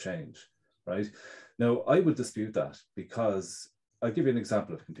change, right? Now, I would dispute that, because I'll give you an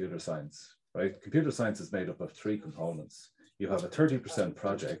example of computer science, right? Computer science is made up of 3 components. You have a 30%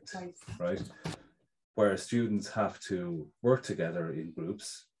 project, right, where students have to work together in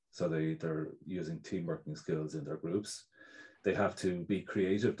groups. So they're using team working skills in their groups. They have to be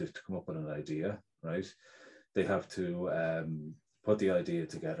creative to come up with an idea, right? They have to put the idea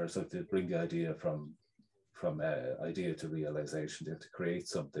together. So to bring the idea from idea to realization, they have to create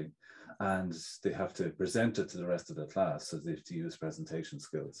something, and they have to present it to the rest of the class. So they have to use presentation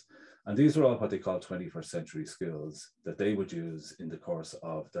skills. And these are all what they call 21st century skills that they would use in the course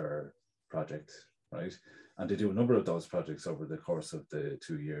of their project, right? And they do a number of those projects over the course of the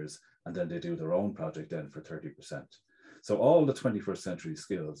 2 years, and then they do their own project then for 30%. So all the 21st century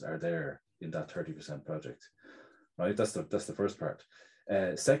skills are there in that 30% project, right? That's the first part.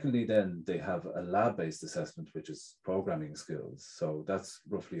 Secondly, then they have a lab-based assessment, which is programming skills. So that's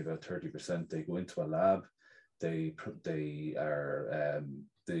roughly about 30%. They go into a lab, the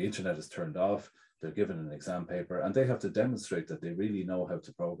internet is turned off, they're given an exam paper, and they have to demonstrate that they really know how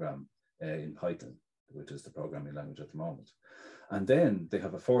to program in Python, which is the programming language at the moment. And then they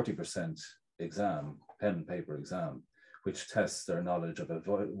have a 40% exam, pen and paper exam, which tests their knowledge of a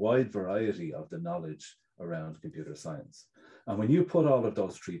wide variety of the knowledge around computer science. And when you put all of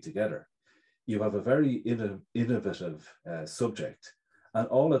those 3 together, you have a very innovative subject. And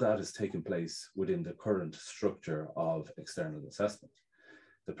all of that is taking place within the current structure of external assessment.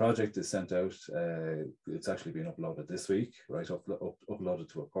 The project is sent out, it's actually been uploaded this week, right? Uploaded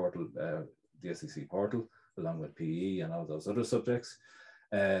to a portal, the SEC portal, along with PE and all those other subjects.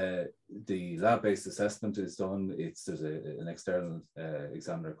 The lab-based assessment is done. There's an external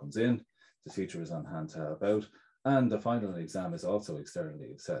examiner comes in, the teacher is on hand to help out, and the final exam is also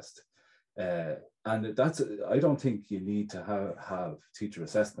externally assessed. And I don't think you need to have teacher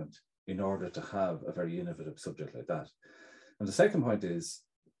assessment in order to have a very innovative subject like that. And the second point is,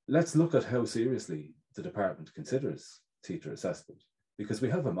 let's look at how seriously the department considers teacher assessment, because we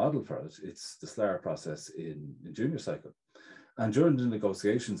have a model for it. It's the SLAR process in junior cycle. And during the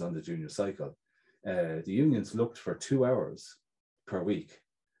negotiations on the junior cycle, the unions looked for 2 hours per week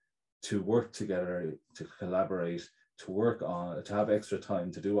to work together, to collaborate, to have extra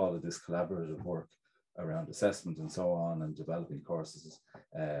time to do all of this collaborative work around assessment and so on, and developing courses,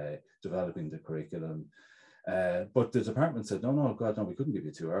 developing the curriculum. But the department said, no, God, no, we couldn't give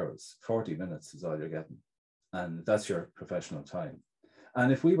you 2 hours. 40 minutes is all you're getting. And that's your professional time.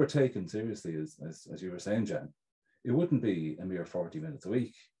 And if we were taken seriously, as you were saying, Jen, it wouldn't be a mere 40 minutes a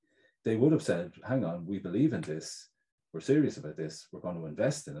week. They would have said, hang on, we believe in this. We're serious about this. We're going to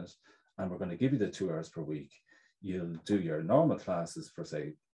invest in it. And we're going to give you the 2 hours per week. You'll do your normal classes for,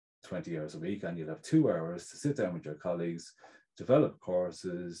 say, 20 hours a week, and you'll have 2 hours to sit down with your colleagues, develop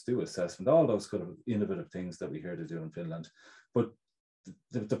courses, do assessment, all those kind of innovative things that we hear to do in Finland. But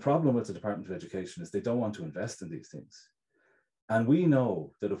the problem with the Department of Education is they don't want to invest in these things. And we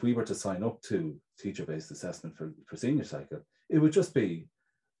know that if we were to sign up to teacher-based assessment for senior cycle, it would just be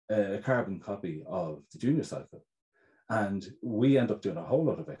a carbon copy of the junior cycle. And we end up doing a whole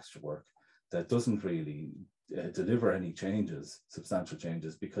lot of extra work that doesn't really deliver any changes, substantial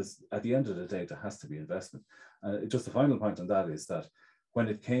changes, because at the end of the day, there has to be investment. Just the final point on that is that when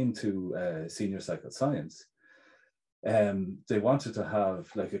it came to senior cycle science, they wanted to have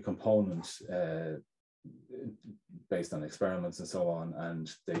like a component based on experiments and so on, and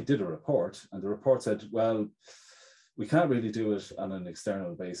they did a report, and the report said, well, we can't really do it on an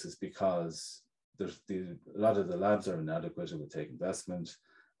external basis because a lot of the labs are inadequate. It would take investment,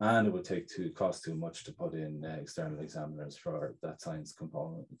 and it would cost too much to put in external examiners for that science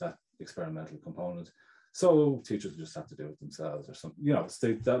component, that experimental component. So teachers just have to do it themselves or something. You know,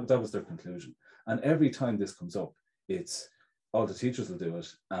 that was their conclusion. And every time this comes up, it's all the teachers will do it,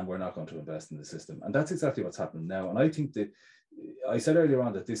 and we're not going to invest in the system. And that's exactly what's happening now. And I think that I said earlier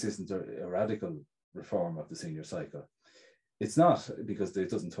on that this isn't a radical reform of the senior cycle. It's not, because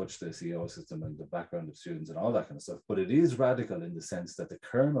it doesn't touch the CO system and the background of students and all that kind of stuff, but it is radical in the sense that the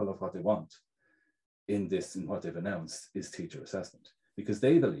kernel of what they want in what they've announced is teacher assessment, because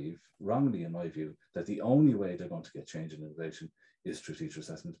they believe, wrongly in my view, that the only way they're going to get change and innovation is through teacher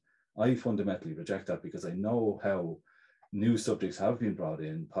assessment. I fundamentally reject that, because I know how new subjects have been brought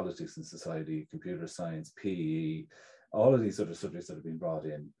in: politics and society, computer science, PE, all of these other subjects that have been brought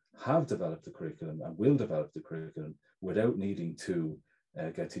in have developed the curriculum and will develop the curriculum without needing to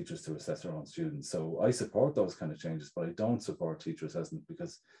get teachers to assess their own students. So I support those kind of changes, but I don't support teacher assessment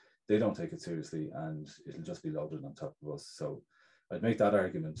because they don't take it seriously and it'll just be loaded on top of us. So I'd make that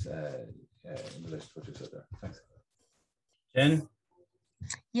argument in relation to what you said there. Thanks. Jen?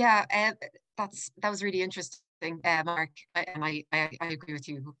 Yeah, that was really interesting, Mark, and I agree with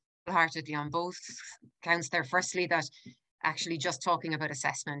you wholeheartedly on both counts there. Firstly, that actually just talking about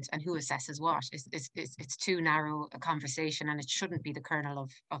assessment and who assesses what it's too narrow a conversation, and it shouldn't be the kernel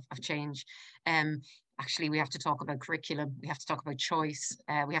of change. Actually, we have to talk about curriculum, we have to talk about choice,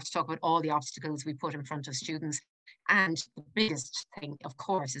 we have to talk about all the obstacles we put in front of students. And the biggest thing, of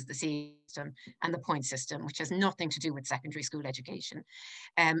course, is the system and the point system, which has nothing to do with secondary school education.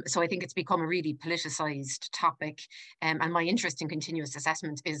 So I think it's become a really politicized topic. And my interest in continuous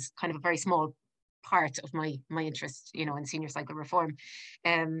assessment is kind of a very small part of my interest, you know, in senior cycle reform.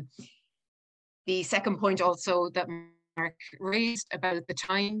 The second point also that Mark raised about the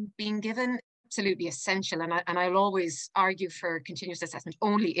time being given, absolutely essential. And I'll always argue for continuous assessment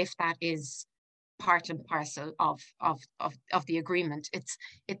only if that is part and parcel of the agreement.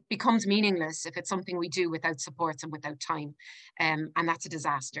 It becomes meaningless if it's something we do without supports and without time, and that's a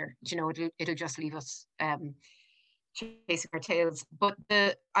disaster. You know, it'll just leave us chasing our tails. But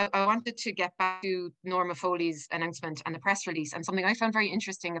I wanted to get back to Norma Foley's announcement and the press release, and something I found very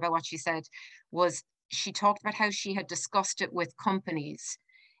interesting about what she said was she talked about how she had discussed it with companies,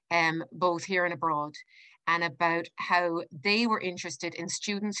 both here and abroad, and about how they were interested in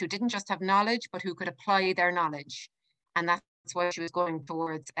students who didn't just have knowledge, but who could apply their knowledge. And that's why she was going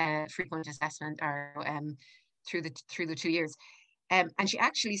towards frequent assessment or through the 2 years. And she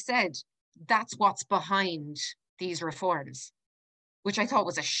actually said that's what's behind these reforms, which I thought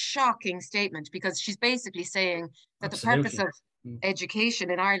was a shocking statement, because she's basically saying that Absolutely. The purpose of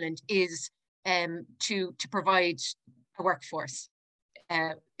education in Ireland is to provide a workforce.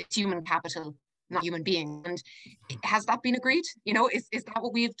 It's human capital, not human being. And has that been agreed? You know, is that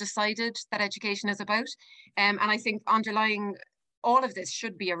what we've decided that education is about? And I think underlying all of this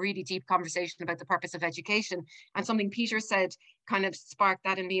should be a really deep conversation about the purpose of education. And something Peter said kind of sparked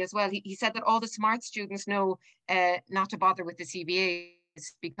that in me as well. He said that all the smart students know not to bother with the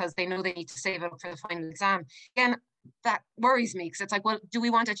CBAs because they know they need to save up for the final exam. Again, that worries me, because it's like, well, do we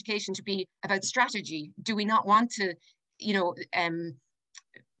want education to be about strategy? Do we not want to, you know,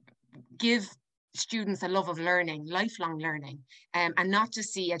 give students a love of learning, lifelong learning, and not to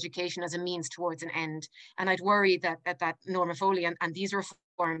see education as a means towards an end? And I'd worry that Norma Foley and these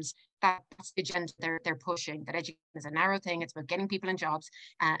reforms, that's the agenda they're pushing, that education is a narrow thing, it's about getting people in jobs,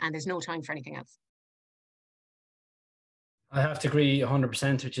 and there's no time for anything else. I have to agree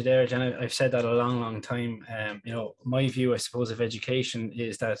 100% with you there, Jen. I've said that a long time. My view, I suppose, of education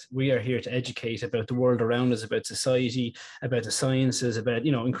is that we are here to educate about the world around us, about society, about the sciences, about,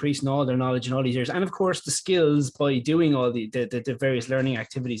 increasing all their knowledge in all these areas. And of course, the skills by doing all the various learning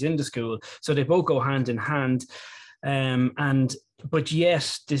activities in the school. So they both go hand in hand. But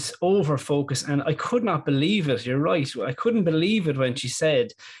yes, this over focus, and I could not believe it. You're right. I couldn't believe it when she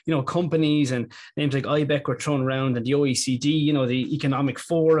said, companies and names like IBEC were thrown around, and the OECD, the Economic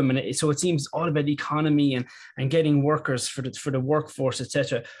Forum, and so it seems all about economy and getting workers for the workforce,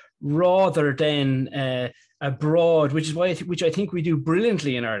 etc., rather than a broad, which I think we do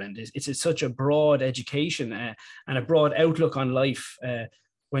brilliantly in Ireland. It's such a broad education and a broad outlook on life.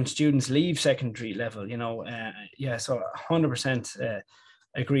 When students leave secondary level, so 100%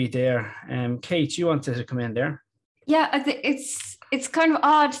 agree there. Kate, you wanted to come in there? Yeah, I think it's kind of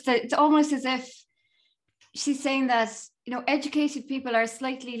odd that it's almost as if she's saying that, educated people are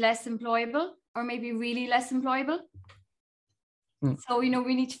slightly less employable, or maybe really less employable. So, we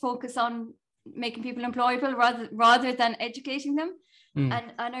need to focus on making people employable rather than educating them.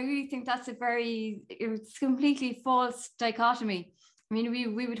 And I really think that's it's completely false dichotomy. I mean,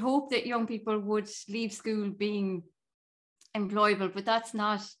 we would hope that young people would leave school being employable, but that's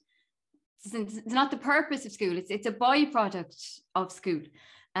not the purpose of school. It's a byproduct of school.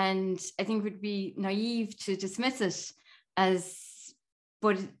 And I think it would be naive to dismiss it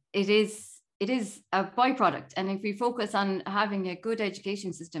but it is a byproduct. And if we focus on having a good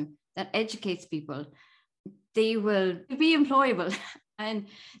education system that educates people, they will be employable. And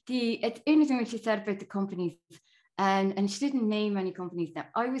anything that she said about the companies, and she didn't name any companies. Now,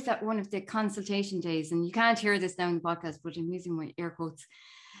 I was at one of the consultation days, and you can't hear this now in the podcast, but I'm using my air quotes.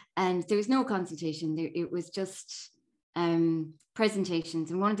 And there was no consultation. It was just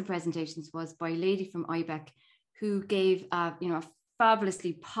presentations. And one of the presentations was by a lady from IBEC who gave a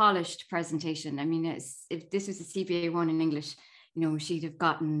fabulously polished presentation. I mean, if this was a CBA 1 in English, she'd have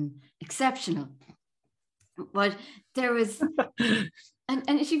gotten exceptional. But there was,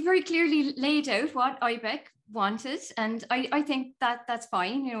 and she very clearly laid out what IBEC wanted, and I think that's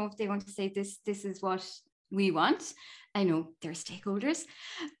fine. If they want to say this is what we want, I know they're stakeholders,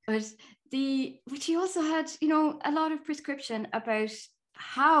 but she also had a lot of prescription about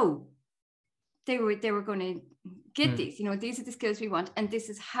how they were going to get these. These are the skills we want, and this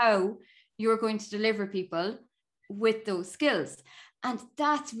is how you're going to deliver people with those skills. And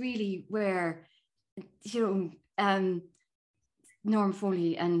that's really where Norm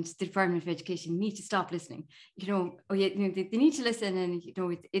Foley and the Department of Education need to stop listening. They need to listen, and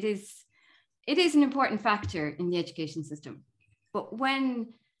it is an important factor in the education system. But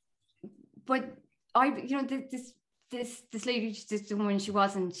this lady, this woman, she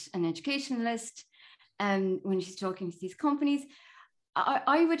wasn't an educationalist, and when she's talking to these companies,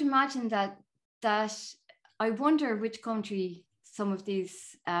 I would imagine that I wonder which country some of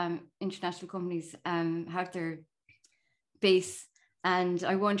these international companies have their base. And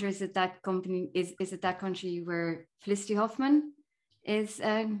I wonder, is it that that country where Felicity Huffman is,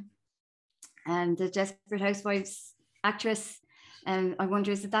 and the Desperate Housewives actress? And I wonder,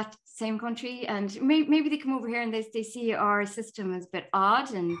 is it that same country? And maybe they come over here and they see our system as a bit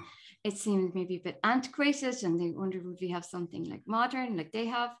odd, and it seems maybe a bit antiquated, and they wonder, would we have something like modern, like they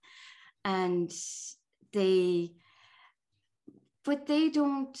have? And but they're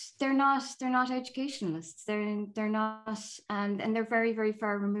not educationalists. They're not, and they're very, very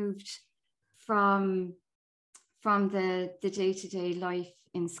far removed from the day-to-day life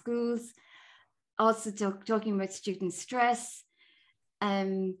in schools. Also talking about student stress,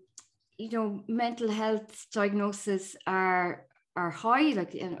 mental health diagnoses are high,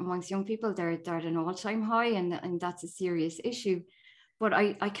 like amongst young people, they're at an all-time high, and that's a serious issue. But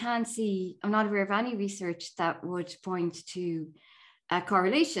I'm not aware of any research that would point to a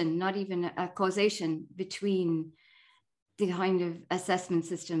correlation, not even a causation, between the kind of assessment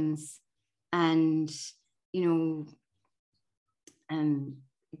systems and,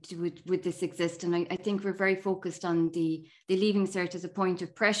 would this exist? And I think we're very focused on the Leaving Cert as a point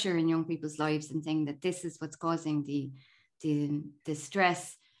of pressure in young people's lives, and saying that this is what's causing the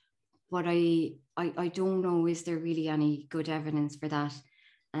stress. But I don't know, is there really any good evidence for that?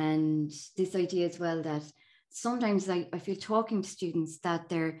 And this idea as well that sometimes I feel talking to students that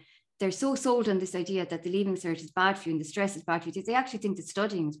they're so sold on this idea that the Leaving Cert is bad for you and the stress is bad for you, they actually think that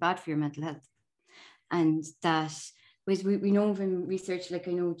studying is bad for your mental health. And that we know from research, like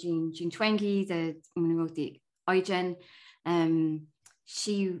I know Jean Twenge, the woman who wrote the iGen,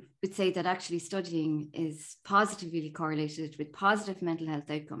 she would say that actually studying is positively correlated with positive mental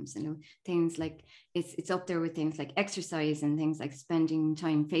health outcomes. You know, things like it's up there with things like exercise and things like spending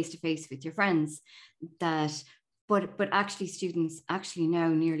time face to face with your friends. But actually, students actually now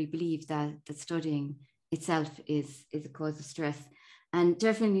nearly believe that studying itself is a cause of stress. And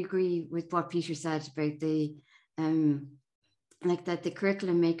definitely agree with what Peter said about the that the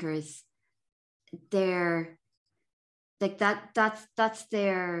curriculum makers, they're like that's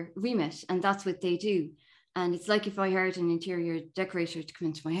their remit, and that's what they do. And it's like if I hired an interior decorator to come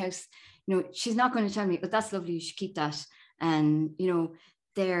into my house, you know, she's not going to tell me, "But that's lovely, you should keep that." And you know,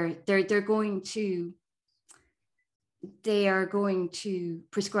 they are going to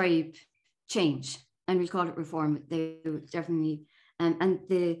prescribe change, and we call it reform. They definitely, and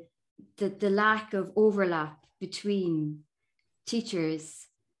the lack of overlap between teachers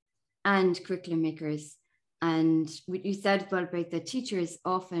and curriculum makers. And what you said about the teachers,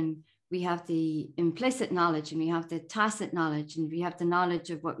 often we have the implicit knowledge and we have the tacit knowledge, and we have the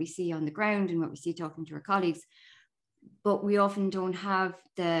knowledge of what we see on the ground and what we see talking to our colleagues, but we often don't have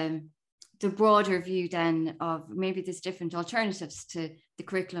the broader view then of maybe there's different alternatives to the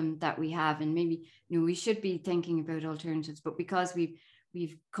curriculum that we have. And maybe, you know, we should be thinking about alternatives, but because we've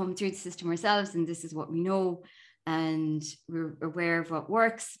come through the system ourselves and this is what we know, and we're aware of what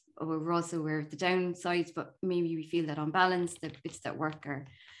works, or we're also aware of the downsides, but maybe we feel that on balance, the bits that work are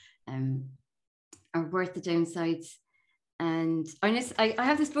worth the downsides. And I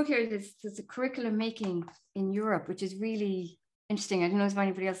have this book here, there's a curriculum making in Europe, which is really interesting. I don't know if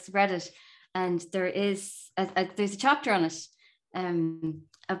anybody else has read it. And there is there's a chapter on it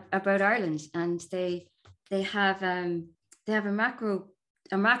about Ireland, and they have a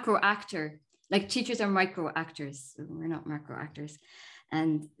macro actor. Like teachers are micro actors, we're not macro actors,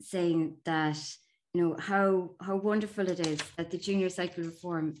 and saying that, you know, how wonderful it is that the junior cycle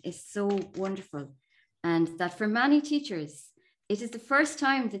reform is so wonderful, and that for many teachers, it is the first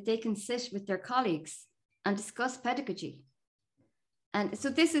time that they can sit with their colleagues and discuss pedagogy. And so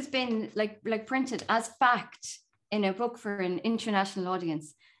this has been like printed as fact in a book for an international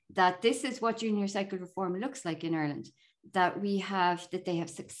audience, that this is what junior cycle reform looks like in Ireland. That they have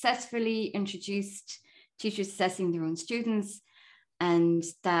successfully introduced teachers assessing their own students, and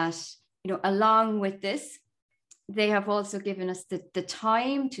that, you know, along with this, they have also given us the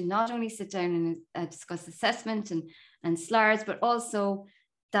time to not only sit down and discuss assessment and SLARs, but also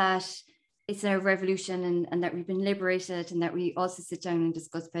that it's a revolution, and that we've been liberated, and that we also sit down and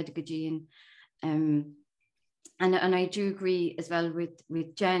discuss pedagogy. And I do agree as well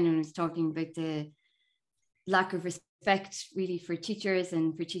with Jen, who was talking about the lack of respect really for teachers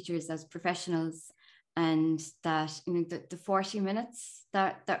and for teachers as professionals, and that, you know, the 40 minutes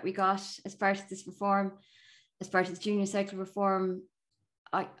that we got as part of this reform, as part of the junior cycle reform,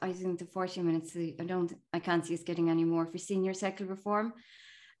 I think the 40 minutes, I can't see us getting any more for senior cycle reform.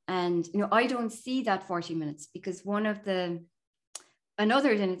 And, you know, I don't see that 40 minutes, because another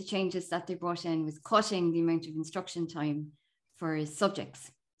of the changes that they brought in was cutting the amount of instruction time for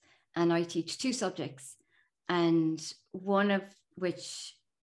subjects. And I teach 2 subjects, and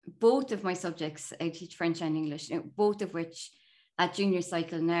both of my subjects, I teach French and English, you know, both of which at junior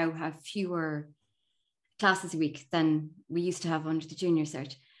cycle now have fewer classes a week than we used to have under the junior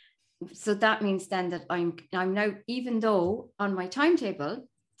cert. So that means then that I'm now, even though on my timetable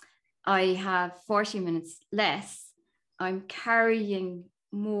I have 40 minutes less, I'm carrying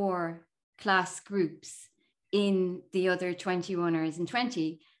more class groups in the other 21 hours and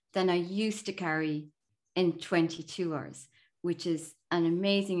 20 than I used to carry in 22 hours, which is an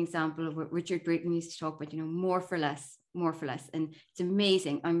amazing example of what Richard Brayton used to talk about, you know, more for less. And it's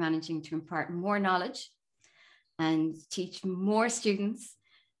amazing. I'm managing to impart more knowledge and teach more students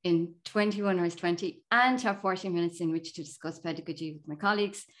in 21 hours 20, and have 40 minutes in which to discuss pedagogy with my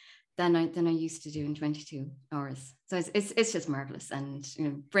colleagues than I used to do in 22 hours. So it's just marvelous. And, you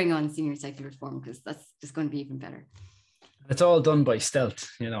know, bring on senior cycle reform, because that's just going to be even better. It's all done by stealth,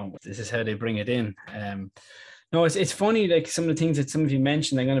 you know. This is how they bring it in. No, it's funny, like some of the things that some of you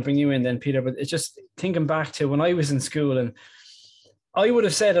mentioned. I'm going to bring you in then, Peter, but it's just thinking back to when I was in school, and I would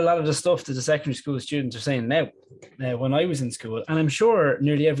have said a lot of the stuff that the secondary school students are saying now when I was in school, and I'm sure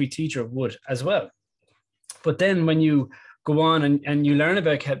nearly every teacher would as well. But then when you go on and you learn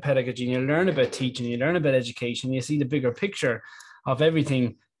about pedagogy, and you learn about teaching, you learn about education, you see the bigger picture of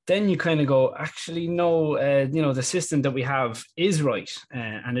everything then you kind of go, actually, no, the system that we have is right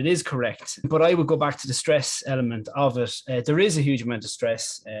and it is correct. But I would go back to the stress element of it. There is a huge amount of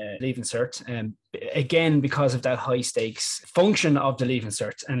stress Leaving Cert, again, because of that high stakes function of the Leaving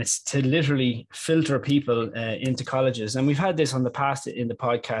Cert, and it's to literally filter people into colleges. And we've had this on the past in the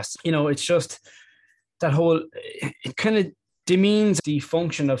podcast. It's just that whole, it kind of demeans the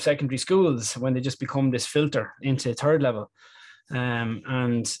function of secondary schools when they just become this filter into third level.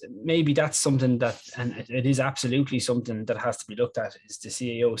 And maybe that's something that, and it is absolutely something that has to be looked at, is the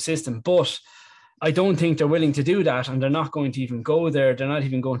CAO system. But I don't think they're willing to do that, and they're not going to even go there. They're not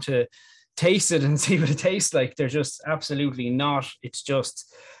even going to taste it and see what it tastes like. They're just absolutely not. It's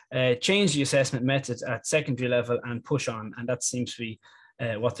just change the assessment method at secondary level and push on. And that seems to be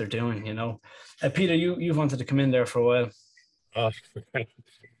what they're doing, Peter, you've wanted to come in there for a while.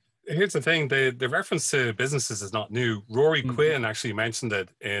 Here's the thing, the reference to businesses is not new. Rory Quinn actually mentioned it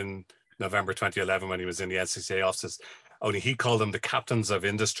in November 2011 when he was in the NCCA offices, only he called them the captains of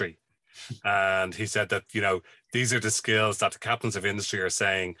industry. And he said that, these are the skills that the captains of industry are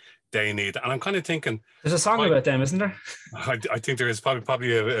saying they need. And I'm kind of thinking... There's a song about them, isn't there? I think there is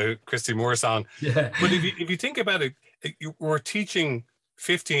probably a Christy Moore song. Yeah. But if you think about it, we're teaching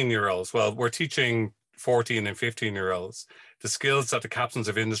 15-year-olds, well, we're teaching 14 and 15-year-olds the skills that the captains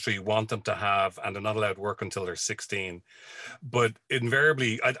of industry want them to have, and they're not allowed to work until they're 16. But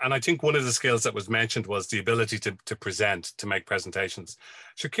invariably, and I think one of the skills that was mentioned was the ability to present, to make presentations.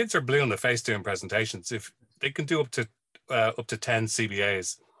 So kids are blue in the face doing presentations. If they can do up to 10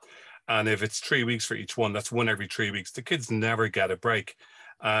 CBAs, and if it's 3 weeks for each one, that's one every 3 weeks. The kids never get a break.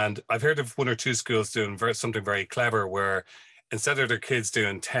 And I've heard of one or two schools doing something very clever where instead of their kids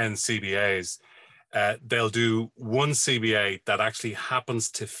doing 10 CBAs, they'll do one CBA that actually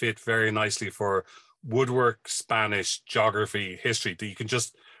happens to fit very nicely for woodwork, Spanish, geography, history, that you can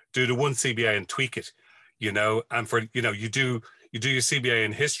just do the one CBA and tweak it, and for, you do your CBA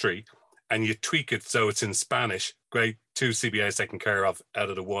in history and you tweak it so it's in Spanish. Great, 2 CBAs taken care of out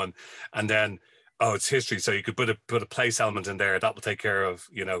of the one. And then, it's history, so you could put a place element in there that will take care of,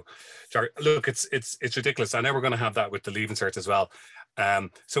 look, it's ridiculous. I know we're going to have that with the Leaving Cert as well.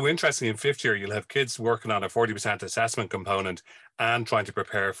 So interestingly, in 5th year, you'll have kids working on a 40% assessment component and trying to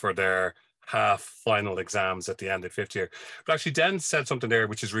prepare for their half final exams at the end of 5th year. But actually, Den said something there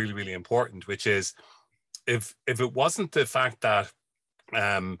which is really, really important, which is if it wasn't the fact that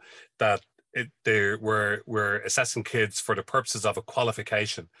we're assessing kids for the purposes of a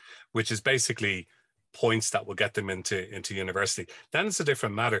qualification, which is basically points that will get them into university, then it's a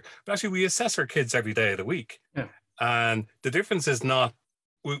different matter. But actually, we assess our kids every day of the week. Yeah. And the difference is not,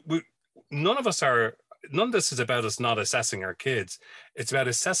 none of this is about us not assessing our kids. It's about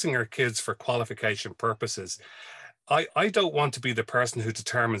assessing our kids for qualification purposes. I don't want to be the person who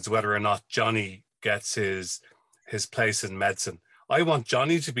determines whether or not Johnny gets his place in medicine. I want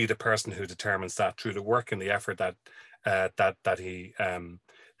Johnny to be the person who determines that through the work and the effort that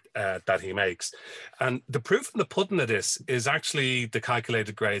he makes. And the proof in the pudding of this is actually the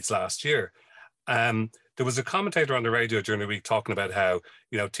calculated grades last year. There was a commentator on the radio during the week talking about how,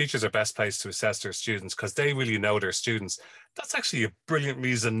 teachers are best placed to assess their students because they really know their students. That's actually a brilliant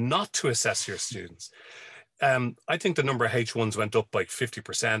reason not to assess your students. I think the number of H1s went up by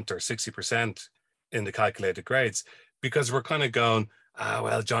 50% or 60% in the calculated grades because we're kind of going,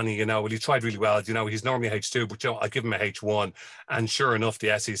 well, Johnny, he tried really well. He's normally H2, but I'll give him a H1. And sure enough,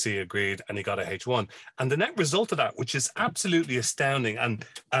 the SEC agreed and he got a H1. And the net result of that, which is absolutely astounding. And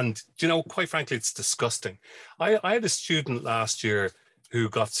quite frankly, it's disgusting. I had a student last year who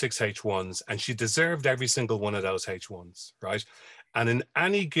got 6 H1s and she deserved every single one of those H1s, right? And in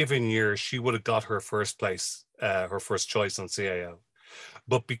any given year, she would have got her first place, her first choice on CAO.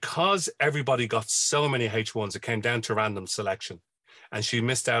 But because everybody got so many H1s, it came down to random selection. And she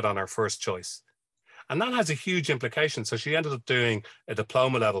missed out on her first choice. And that has a huge implication. So she ended up doing a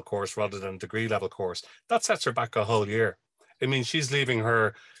diploma level course rather than a degree level course. That sets her back a whole year. I mean, she's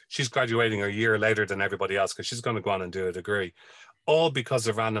graduating a year later than everybody else because she's going to go on and do a degree. All because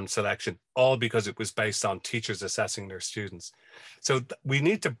of random selection, all because it was based on teachers assessing their students. So we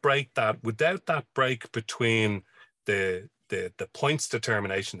need to break that. Without that break between the points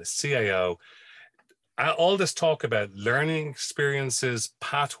determination, the CAO, all this talk about learning experiences,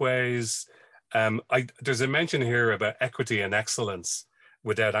 pathways. There's a mention here about equity and excellence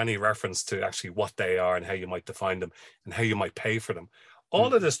without any reference to actually what they are and how you might define them and how you might pay for them.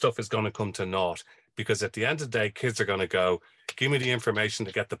 All of this stuff is going to come to naught because at the end of the day, kids are going to go, give me the information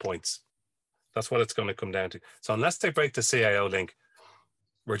to get the points. That's what it's going to come down to. So unless they break the CAO link,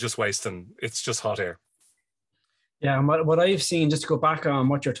 we're just wasting, it's just hot air. Yeah, and what I've seen, just to go back on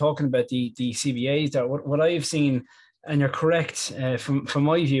what you're talking about, the CBAs, that what I've seen, and you're correct from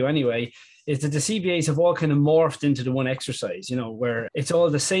my view anyway, is that the CBAs have all kind of morphed into the one exercise, you know, where it's all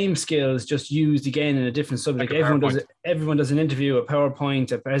the same skills just used again in a different subject. Like everyone does an interview, a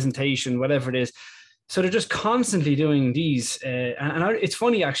PowerPoint, a presentation, whatever it is. So they're just constantly doing these, it's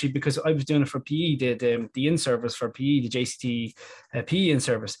funny actually, because I was doing it for PE, the in-service for PE, the JCT PE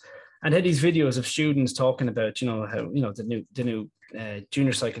in-service, and had these videos of students talking about, you know, how, you know, the new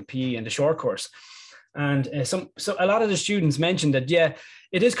junior cycle PE and the short course. And so a lot of the students mentioned that, yeah,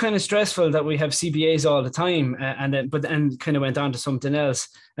 it is kind of stressful that we have CBAs all the time, and then kind of went on to something else.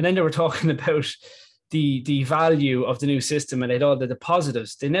 And then they were talking about the value of the new system, and they had all the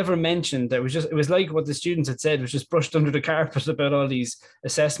positives. They never mentioned that it was like what the students had said was just brushed under the carpet about all these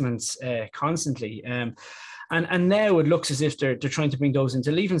assessments constantly. And now it looks as if they're trying to bring those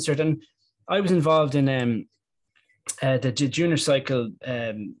into Leaving Cert. And I was involved in the junior cycle.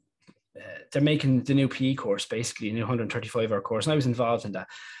 They're making the new PE course, basically a new 135-hour course, and I was involved in that.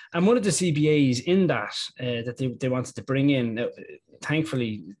 And one of the CBAs in that that they wanted to bring in,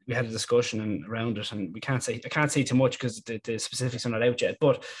 thankfully we had a discussion around it, and I can't say too much because the specifics are not out yet.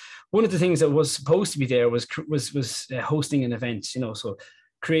 But one of the things that was supposed to be there was hosting an event, you know, so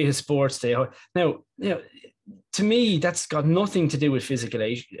Creative Sports Day. Now, you know, to me, that's got nothing to do with physical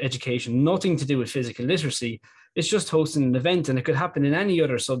education, nothing to do with physical literacy. It's just hosting an event, and it could happen in any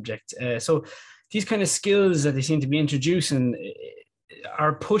other subject. So these kind of skills that they seem to be introducing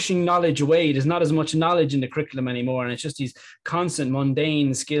are pushing knowledge away. There's not as much knowledge in the curriculum anymore, and it's just these constant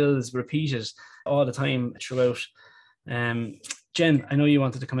mundane skills repeated all the time throughout. Jen, I know you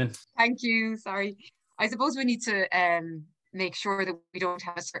wanted to come in. Thank you. Sorry. I suppose we need to make sure that we don't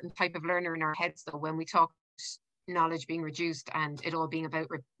have a certain type of learner in our heads, though, when we talk knowledge being reduced and it all being about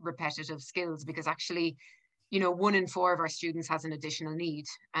repetitive skills, because actually, you know, 1 in 4 of our students has an additional need,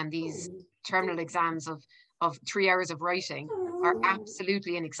 and these terminal exams of 3 hours of writing are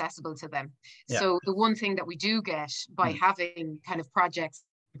absolutely inaccessible to them. Yeah. So the one thing that we do get by having kind of projects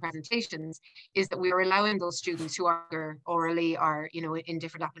and presentations is that we are allowing those students who are orally or, you know, in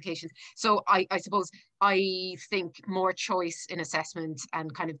different applications. So I suppose I think more choice in assessment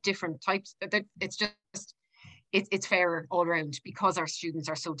and kind of different types, that it's just, it's fairer all around because our students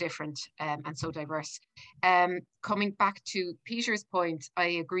are so different and so diverse. Coming back to Peter's point, I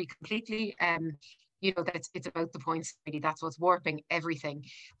agree completely. You know, that it's about the points, really. That's what's warping everything.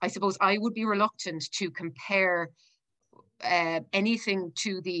 I suppose I would be reluctant to compare anything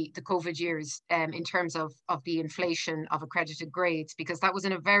to the COVID years in terms of the inflation of accredited grades, because that was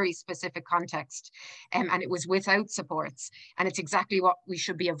in a very specific context and it was without supports. And it's exactly what we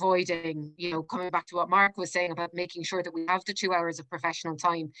should be avoiding, you know, coming back to what Mark was saying about making sure that we have the 2 hours of professional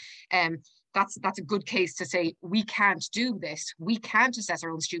time. That's a good case to say we can't do this. We can't assess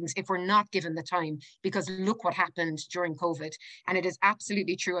our own students if we're not given the time, because look what happened during COVID. And it is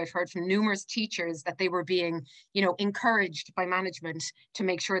absolutely true. I've heard from numerous teachers that they were being, you know, encouraged by management to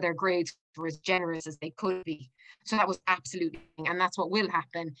make sure their grades were as generous as they could be. So that was absolutely, and that's what will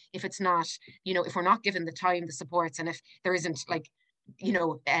happen if it's not, you know, if we're not given the time, the supports, and if there isn't, like, you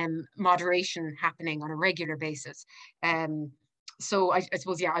know, moderation happening on a regular basis. So I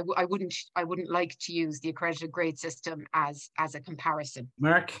suppose, yeah, I wouldn't like to use the accredited grade system as a comparison.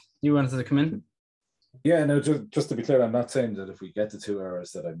 Mark, you wanted to come in? Yeah, no, just to be clear, I'm not saying that if we get to 2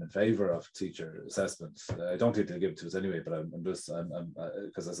 hours that I'm in favor of teacher assessment. I don't think they'll give it to us anyway, but I'm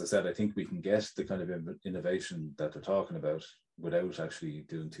because, as I said, I think we can get the kind of innovation that they're talking about without actually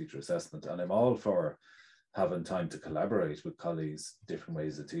doing teacher assessment. And I'm all for having time to collaborate with colleagues, different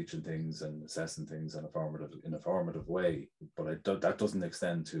ways of teaching things and assessing things in a formative way. But that doesn't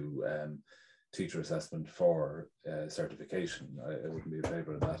extend to teacher assessment for certification. I wouldn't be in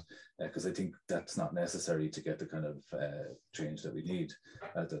favor of that because I think that's not necessary to get the kind of change that we need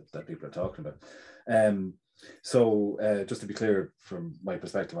that people are talking about. So just to be clear from my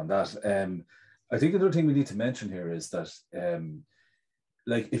perspective on that, I think another thing we need to mention here is that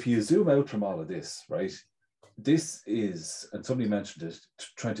like if you zoom out from all of this, right, this is, and somebody mentioned it,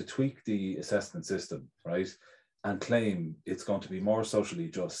 trying to tweak the assessment system, right, and claim it's going to be more socially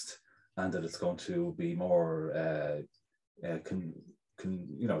just and that it's going to be more,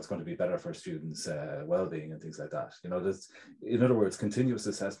 you know, it's going to be better for students' well-being and things like that. You know, in other words, continuous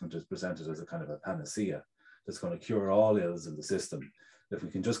assessment is presented as a kind of a panacea that's going to cure all ills in the system. If we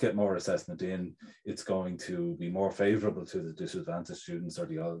can just get more assessment in, it's going to be more favorable to the disadvantaged students or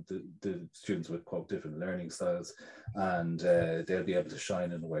the students with, quote, different learning styles, and they'll be able to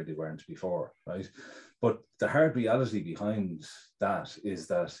shine in a way they weren't before, right? But the hard reality behind that is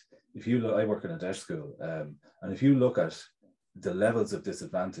that if you look, I work in a DEIS school, and if you look at the levels of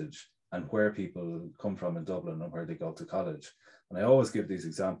disadvantage and where people come from in Dublin and where they go to college, and I always give these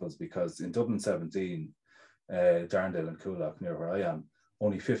examples because in Dublin 17, Darndale and Coolock, near where I am,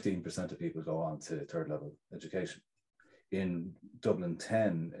 only 15% of people go on to third level education. In Dublin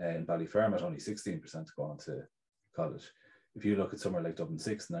 10, in Ballyfermot, only 16% go on to college. If you look at somewhere like Dublin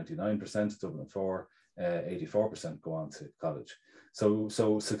 6, 99%, Dublin 4, 84% go on to college.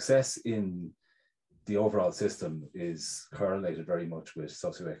 So success in the overall system is correlated very much with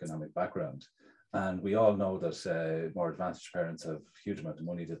socioeconomic background. And we all know that more advantaged parents have a huge amount of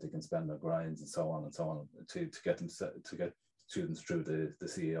money that they can spend on grinds and so on to get students through the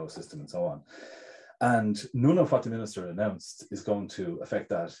CAO system and so on. And none of what the minister announced is going to affect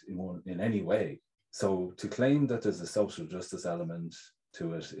that in any way. So to claim that there's a social justice element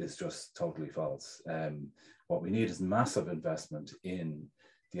to it is just totally false. What we need is massive investment in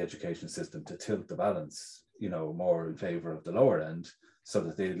the education system to tilt the balance, more in favor of the lower end, so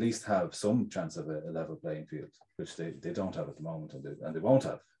that they at least have some chance of a level playing field, which they don't have at the moment, and they won't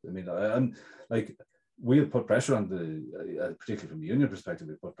have. I mean, I'm like, we'll put pressure on particularly from the union perspective,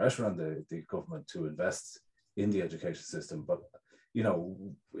 we put pressure on the government to invest in the education system, but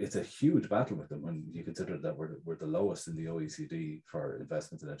it's a huge battle with them when you consider that we're the lowest in the OECD for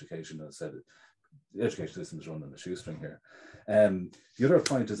investment in education. As I said, the education system is running a shoestring here. The other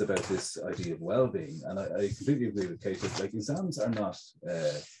point is about this idea of well-being, and I completely agree with Kate. Like, exams are not,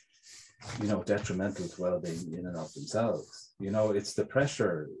 detrimental to well-being in and of themselves. It's the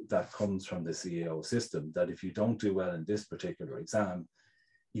pressure that comes from the CAO system that if you don't do well in this particular exam,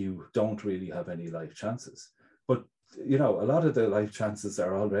 you don't really have any life chances. But a lot of the life chances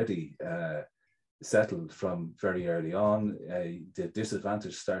are already settled from very early on. The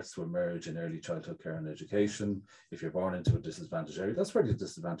disadvantage starts to emerge in early childhood care and education. If you're born into a disadvantaged area, that's where the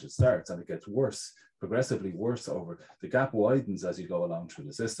disadvantage starts, and it gets worse, progressively worse over. The gap widens as you go along through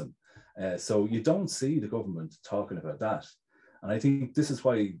the system. So you don't see the government talking about that. And I think this is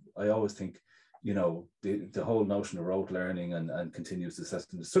why I always think, the whole notion of rote learning and continuous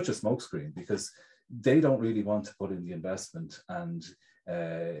assessment is such a smokescreen, because they don't really want to put in the investment and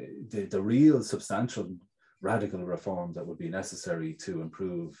the real substantial radical reform that would be necessary to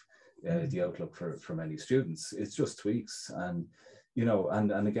improve the outlook for many students. It's just tweaks, and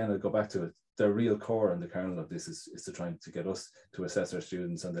and again, I'll go back to it. The real core and the kernel of this is to trying to get us to assess our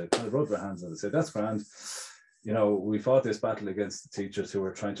students, and they kind of rub their hands and they say, that's grand. We fought this battle against the teachers who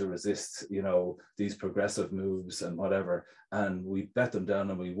were trying to resist, these progressive moves and whatever, and we bet them down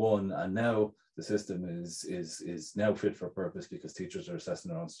and we won, and now the system is now fit for purpose because teachers are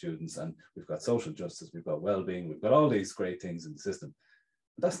assessing their own students, and we've got social justice, we've got well-being, we've got all these great things in the system.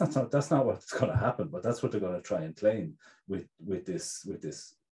 That's not what's going to happen, but that's what they're going to try and claim with this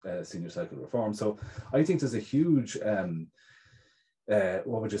senior cycle reform. So I think there's a huge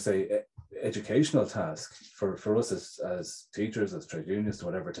what would you say, educational task for us as teachers, as trade unionists,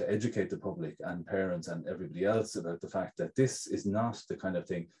 whatever, to educate the public and parents and everybody else about the fact that this is not the kind of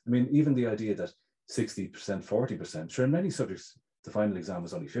thing. I mean, even the idea that 60%, 40%, sure, in many subjects, the final exam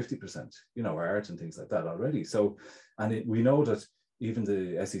was only 50%, art and things like that already. So, and we know that even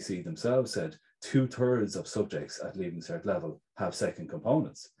the SEC themselves said 2/3 of subjects at Leaving Cert level have second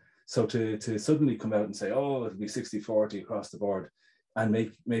components. So to suddenly come out and say, oh, it'll be 60-40 across the board,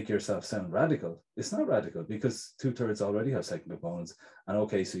 and make yourself sound radical. It's not radical, because 2/3 already have second components. And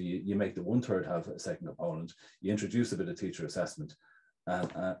okay, so you make the 1/3 have a second component, you introduce a bit of teacher assessment,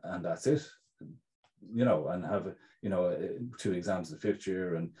 and that's it. And have 2 exams in the 5th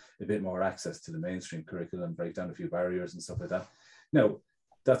year and a bit more access to the mainstream curriculum, break down a few barriers and stuff like that. Now,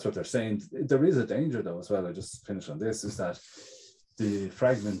 that's what they're saying. There is a danger though as well, I just finished on this, is that the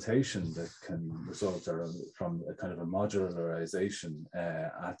fragmentation that can result from a kind of a modularization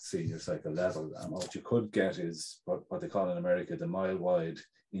at senior cycle level. And what you could get is what they call in America the mile wide,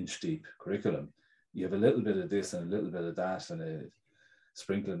 inch deep curriculum. You have a little bit of this and a little bit of that and a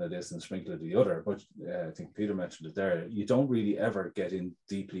sprinkling of this and sprinkling of the other. But I think Peter mentioned it there. You don't really ever get in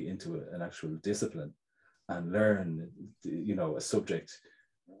deeply into an actual discipline and learn, a subject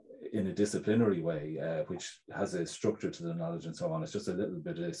in a disciplinary way, which has a structure to the knowledge and so on. It's just a little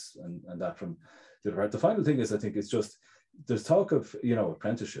bit of this and that from the other part. The final thing is, I think it's just, there's talk of,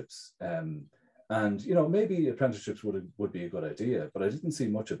 apprenticeships. And, maybe apprenticeships would be a good idea, but I didn't see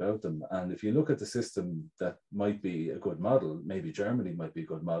much about them. And if you look at the system that might be a good model, maybe Germany might be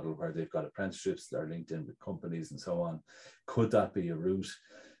a good model where they've got apprenticeships that are linked in with companies and so on. Could that be a route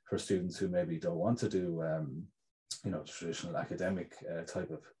for students who maybe don't want to do, traditional academic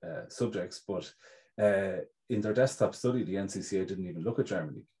type of subjects, but in their desktop study, the NCCA didn't even look at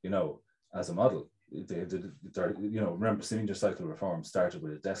Germany, as a model. They did, remember, senior cycle reform started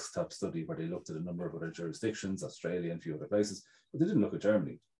with a desktop study where they looked at a number of other jurisdictions, Australia and a few other places, but they didn't look at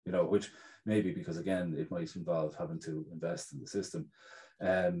Germany, which maybe because, again, it might involve having to invest in the system.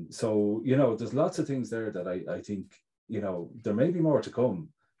 So, there's lots of things there that I think, there may be more to come,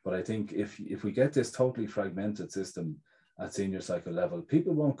 but I think if we get this totally fragmented system at senior cycle level,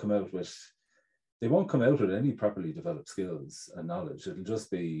 people won't come out with any properly developed skills and knowledge. It'll just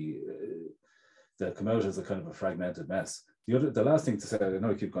be, they'll come out as a kind of a fragmented mess. The last thing to say, I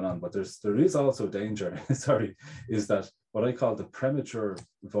know I keep going on, but there is also danger, is that what I call the premature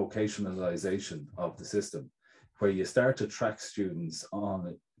vocationalization of the system, where you start to track students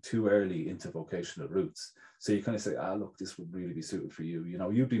on too early into vocational routes. So you kind of say, look, this would really be suited for you.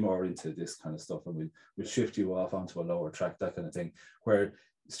 You'd be more into this kind of stuff, and we'll shift you off onto a lower track, that kind of thing, where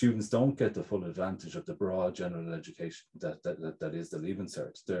students don't get the full advantage of the broad general education that is the Leaving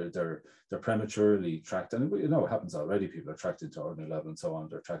Cert. They're prematurely tracked, and it happens already. People are tracked into ordinary level and so on.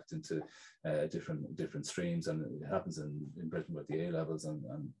 They're tracked into different streams, and it happens in Britain with the A levels and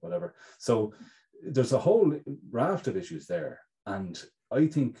whatever. So there's a whole raft of issues there, and I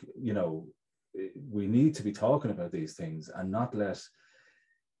think we need to be talking about these things and not let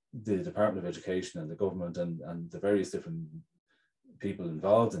the Department of Education and the government and the various different people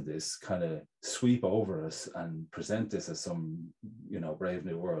involved in this kind of sweep over us and present this as some, brave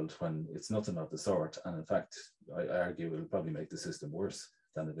new world, when it's nothing of the sort. And in fact, I argue it'll probably make the system worse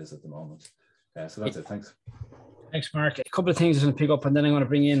than it is at the moment. So that's it. Thanks. Thanks, Mark. A couple of things I'm going to pick up, and then I'm going to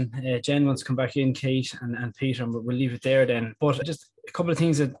bring in Jen wants to come back in, Kate and Peter, and we'll leave it there then. But just a couple of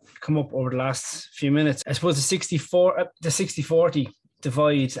things that come up over the last few minutes. I suppose the 60-40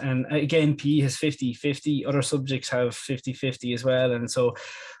 divide, and again, PE has 50-50, other subjects have 50-50 as well. And so,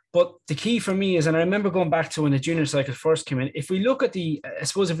 but the key for me is, and I remember going back to when the junior cycle first came in, if we look at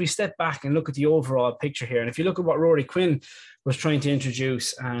if we step back and look at the overall picture here, and if you look at what Rory Quinn was trying to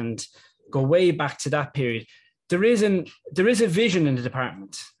introduce and go way back to that period, there is a vision in the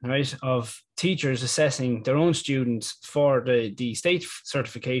department, right, of teachers assessing their own students for the state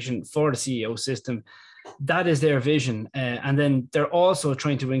certification for the CEO system. That is their vision. And then they're also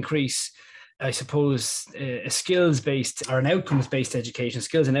trying to increase, I suppose, a skills-based or an outcomes-based education,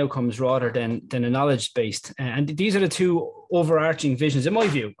 skills and outcomes rather than a knowledge-based. And these are the two overarching visions, in my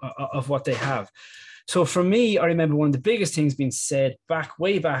view, of what they have. So for me, I remember one of the biggest things being said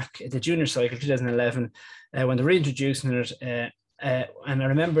way back at the junior cycle, 2011, when they were introducing it. And I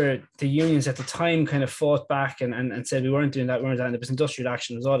remember the unions at the time kind of fought back and said we weren't doing that, and there was industrial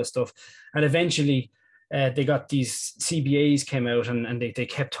action, there was all this stuff. And eventually they got these CBAs came out and they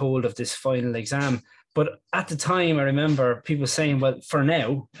kept hold of this final exam. But at the time, I remember people saying, well, for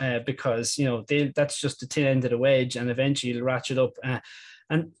now, because, that's just the thin end of the wedge, and eventually it'll ratchet up.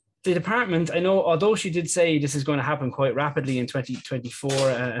 And the department, I know, although she did say this is going to happen quite rapidly in 2024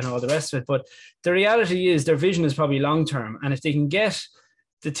 and all the rest of it, but the reality is their vision is probably long-term. And if they can get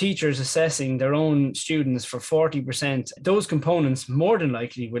the teachers assessing their own students for 40%, those components more than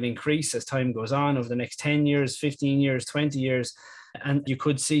likely will increase as time goes on over the next 10 years, 15 years, 20 years. And you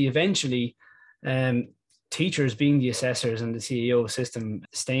could see eventually teachers being the assessors and the CEO system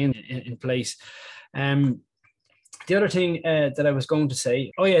staying in place. The other thing that I was going to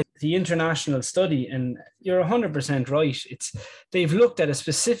say, the international study, and you're 100% right. They've looked at a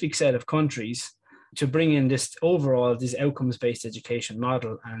specific set of countries to bring in this outcomes-based education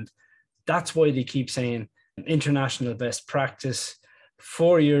model. And that's why they keep saying international best practice,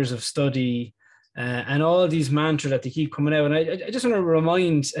 4 years of study, and all these mantras that they keep coming out. And I just want to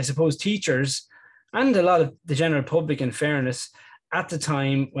remind, I suppose, teachers and a lot of the general public, in fairness, at the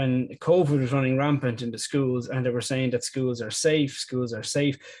time when COVID was running rampant in the schools and they were saying that schools are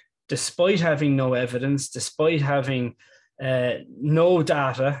safe, despite having no evidence, despite having no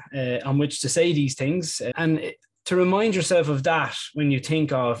data on which to say these things. And to remind yourself of that when you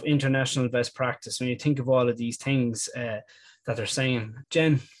think of international best practice, when you think of all of these things that they're saying.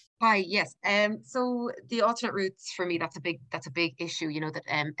 Jen? Hi, yes. So the alternate routes, for me, that's a big issue,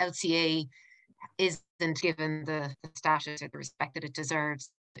 that LCA isn't given the status or the respect that it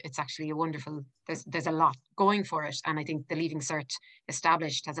deserves. It's actually a wonderful, there's a lot going for it. And I think the Leaving Cert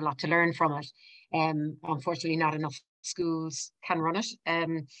established has a lot to learn from it. Unfortunately, not enough schools can run it.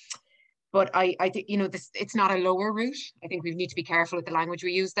 But I think, you know, it's not a lower route. I think we need to be careful with the language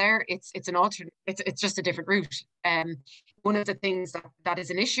we use there. It's an alternate, it's just a different route. One of the things that is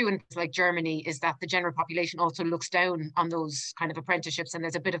an issue in like Germany is that the general population also looks down on those kind of apprenticeships, and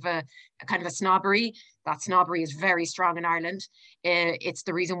there's a bit of a kind of a snobbery. That snobbery is very strong in Ireland. It's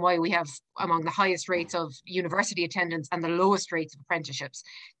the reason why we have among the highest rates of university attendance and the lowest rates of apprenticeships.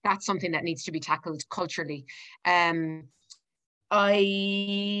 That's something that needs to be tackled culturally.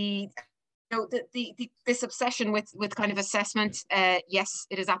 This obsession with kind of assessment, yes,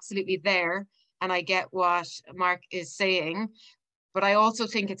 it is absolutely there. And I get what Mark is saying, but I also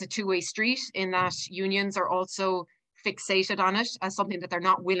think it's a two-way street in that unions are also fixated on it as something that they're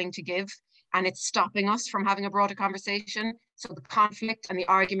not willing to give. And it's stopping us from having a broader conversation. So the conflict and the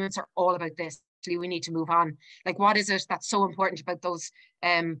arguments are all about this. We need to move on. Like, what is it that's so important about those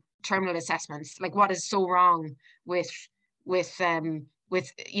terminal assessments? Like, what is so wrong with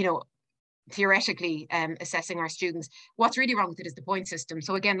you know, theoretically assessing our students? What's really wrong with it is the point system.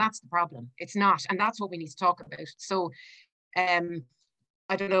 So again, that's the problem. It's not, and that's what we need to talk about. So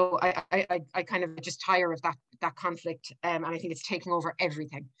I don't know, I kind of just tire of that conflict, and I think it's taking over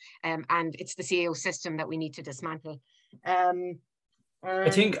everything, and it's the CAO system that we need to dismantle. I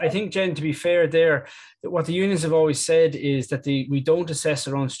think, Jen, to be fair there, that what the unions have always said is that we don't assess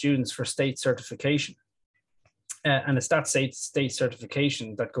our own students for state certification. And it's that state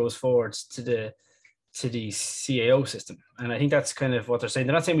certification that goes forward to the CAO system. And I think that's kind of what they're saying.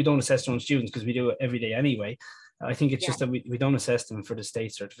 They're not saying we don't assess our own students, because we do it every day anyway. I think it's just that we don't assess them for the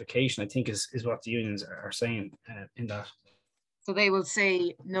state certification, I think is what the unions are saying in that. So they will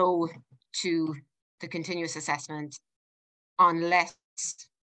say no to the continuous assessment unless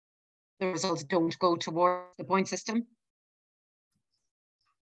the results don't go towards the point system.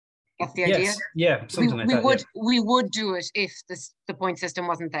 That's the idea. Yes, yeah, something like that. We would do it if the point system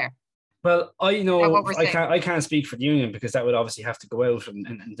wasn't there. Well, I know I can't speak for the union, because that would obviously have to go out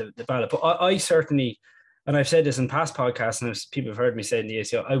and the ballot. But I certainly, and I've said this in past podcasts, and people have heard me say in the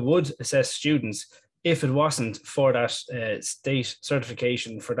ACO, I would assess students if it wasn't for that state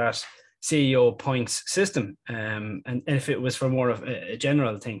certification for that CEO points system, and if it was for more of a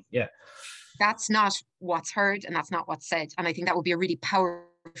general thing. Yeah, that's not what's heard, and that's not what's said. And I think that would be a really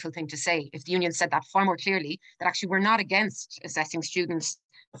powerful thing to say if the union said that far more clearly, that actually we're not against assessing students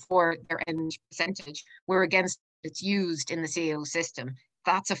for their end percentage, we're against it's used in the CAO system.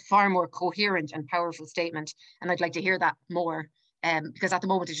 That's a far more coherent and powerful statement, and I'd like to hear that more, because at the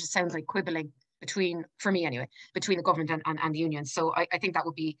moment it just sounds like quibbling for me anyway, between the government and the union. So I think that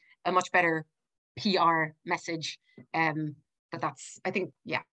would be a much better PR message, but that's, I think,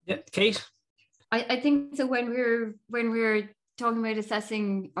 yeah. Kate? I think so. When we're talking about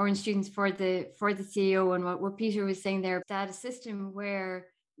assessing our own students for the CAO, and what Peter was saying there, that a system where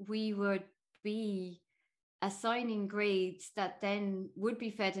we would be assigning grades that then would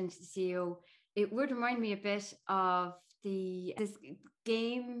be fed into the CAO, it would remind me a bit of this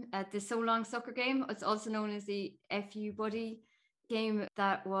game, the So Long Soccer game. It's also known as the FU Buddy game,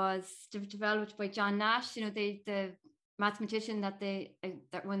 that was developed by John Nash, you know, the mathematician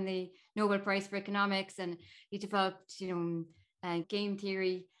that won the Nobel Prize for Economics, and he developed, you know, game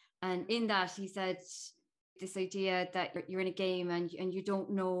theory. And in that, he said this idea that you're in a game and you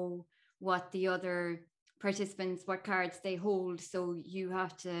don't know what the other participants, what cards they hold, so you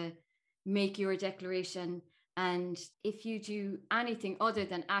have to make your declaration. And if you do anything other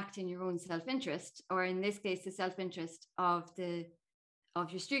than act in your own self-interest, or in this case the self-interest of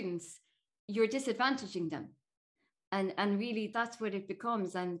your students, you're disadvantaging them. And really that's what it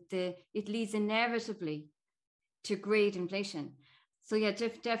becomes, and it leads inevitably to grade inflation. So yeah,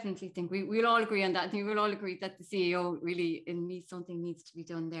 definitely think we'll all agree on that. I think we'll all agree that the CAO really something needs to be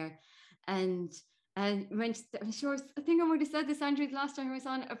done there. And I'm sure, I think I would have said this, Andrew, the last time I was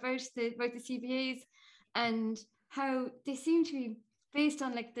on, about the CBAs, and how they seem to be based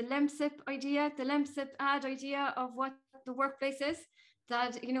on like the LEMSIP idea, the LEMSIP ad idea of what the workplace is.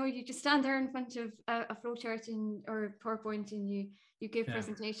 That, you know, you just stand there in front of a flowchart or PowerPoint, and you give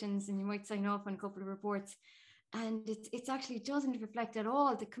presentations, and you might sign off on a couple of reports. And it actually doesn't reflect at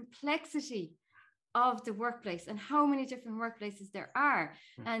all the complexity of the workplace and how many different workplaces there are.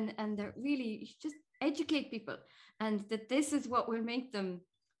 And that really, you should just educate people, and that this is what will make them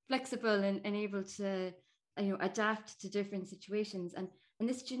flexible and able to, you know, adapt to different situations. And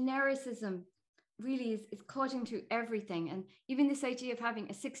this genericism really is cutting through everything. And even this idea of having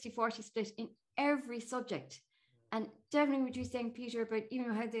a 60-40 split in every subject. And definitely what you're saying, Peter, about, you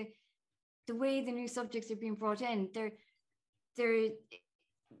know, how the way the new subjects are being brought in,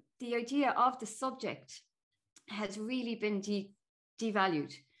 the idea of the subject has really been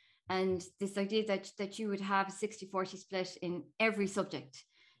devalued. And this idea that you would have a 60-40 split in every subject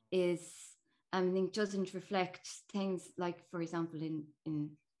is, I think, doesn't reflect things like, for example,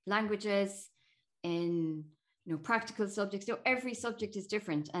 in languages, in practical subjects. So every subject is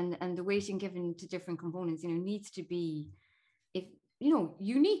different, and the weighting given to different components, needs to be,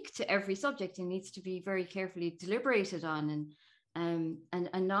 unique to every subject, and needs to be very carefully deliberated on,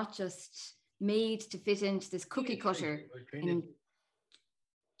 and not just made to fit into this cookie cutter in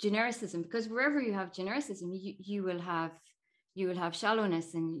genericism. Because wherever you have genericism, you will have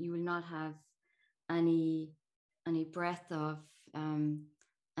shallowness, and you will not have any breadth of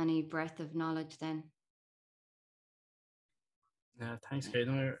knowledge then. Yeah, thanks, Kate.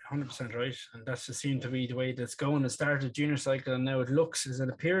 No, you're 100% right, and that's just seemed to be the way that's going. It started junior cycle, and now it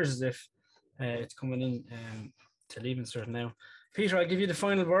appears as if it's coming in to Leaving Cert now. Peter, I'll give you the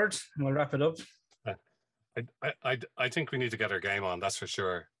final word, and we'll wrap it up. I think we need to get our game on, that's for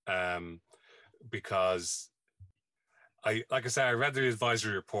sure. Because like I said, I read the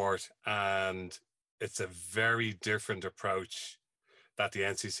advisory report, and it's a very different approach that the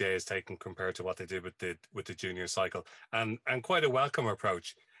NCCA has taken compared to what they did with the junior cycle, and quite a welcome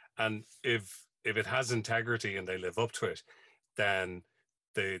approach. And if it has integrity and they live up to it, then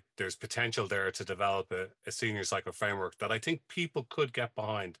there's potential there to develop a senior cycle framework that I think people could get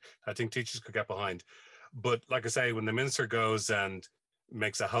behind. I think teachers could get behind. But like I say, when the minister goes and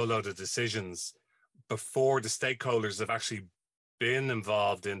makes a whole load of decisions before the stakeholders have actually been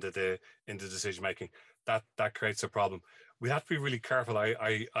involved into the decision making, that creates a problem. We have to be really careful.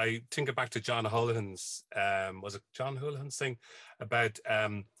 I think it back to John Holohan's, was it John Holohan's thing about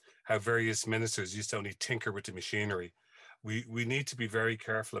how various ministers used to only tinker with the machinery. We need to be very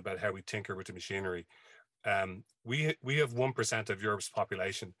careful about how we tinker with the machinery. We have 1% of Europe's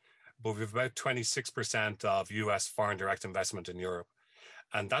population, but we have about 26% of US foreign direct investment in Europe.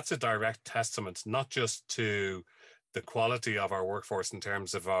 And that's a direct testament, not just to the quality of our workforce in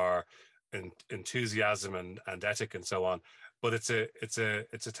terms of our enthusiasm and ethic and so on, but it's a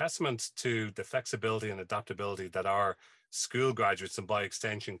testament to the flexibility and adaptability that our school graduates, and by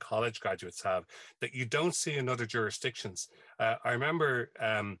extension college graduates, have, that you don't see in other jurisdictions. I remember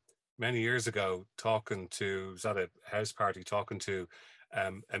many years ago talking to, was at a house party, talking to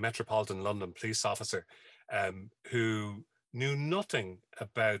a Metropolitan London police officer who knew nothing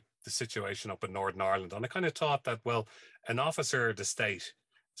about the situation up in Northern Ireland. And I kind of thought that, well, an officer of the state,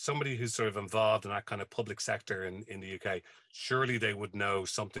 somebody who's sort of involved in that kind of public sector in the UK, surely they would know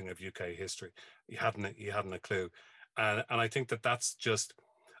something of UK history. He hadn't a clue. And I think that's just,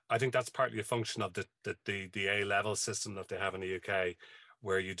 I think that's partly a function of the A-level system that they have in the UK,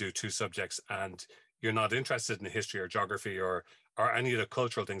 where you do 2 subjects and you're not interested in history or geography or any of the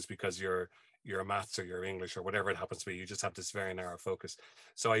cultural things because you're maths or your English or whatever it happens to be. You just have this very narrow focus.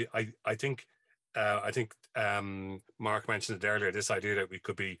 So I think Mark mentioned it earlier, this idea that we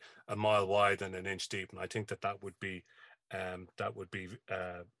could be a mile wide and an inch deep, and I think that would be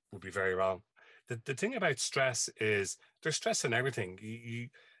very wrong. The thing about stress is there's stress in everything.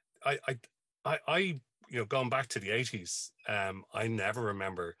 I going back to the 80s, I never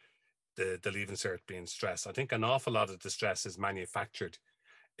remember the Leaving Cert being stressed. I think an awful lot of the stress is manufactured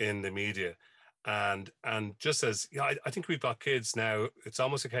in the media, and just as I think we've got kids now, it's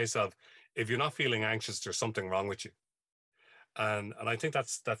almost a case of, if you're not feeling anxious, there's something wrong with you, and I think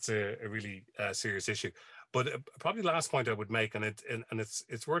that's a really serious issue. But probably the last point I would make, and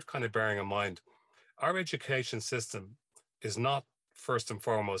it's worth kind of bearing in mind, our education system is not first and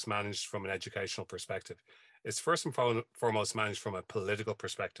foremost managed from an educational perspective. It's first and foremost managed from a political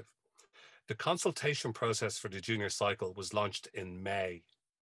perspective. The consultation process for the junior cycle was launched in May.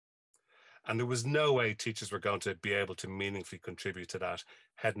 And there was no way teachers were going to be able to meaningfully contribute to that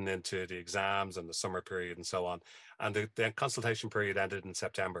heading into the exams and the summer period and so on. And the consultation period ended in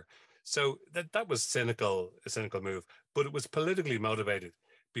September. So that was a cynical move, but it was politically motivated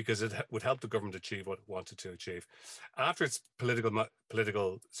because it would help the government achieve what it wanted to achieve. After its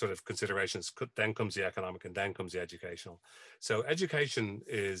political sort of considerations, then comes the economic, and then comes the educational. So education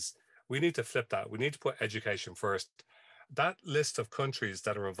is, we need to flip that. We need to put education first. That list of countries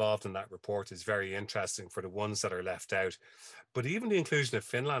that are involved in that report is very interesting for the ones that are left out. But even the inclusion of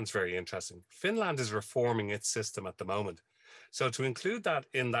Finland is very interesting. Finland is reforming its system at the moment. So to include that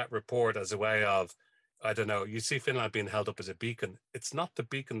in that report as a way of, I don't know, you see Finland being held up as a beacon. It's not the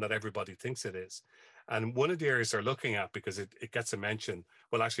beacon that everybody thinks it is. And one of the areas they're looking at, because it gets a mention,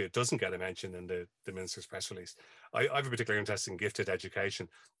 well, actually it doesn't get a mention in the minister's press release. I have a particular interest in gifted education.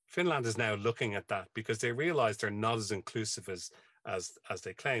 Finland is now looking at that because they realize they're not as inclusive as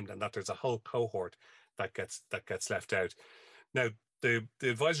they claimed, and that there's a whole cohort that gets left out. Now, the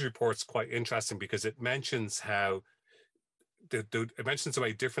advisory report's quite interesting because it mentions how it mentions the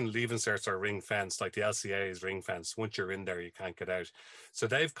way different leaving certs are ring fenced, like the LCA is ring fenced. Once you're in there, you can't get out. So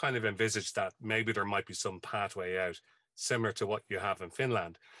they've kind of envisaged that maybe there might be some pathway out similar to what you have in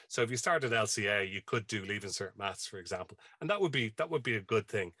Finland. So if you started LCA, you could do leaving cert maths, for example, and that would be a good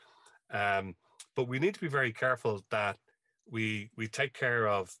thing. But we need to be very careful that we take care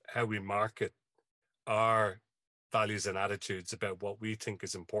of how we market our values and attitudes about what we think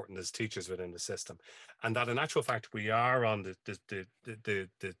is important as teachers within the system, and that in actual fact we are on the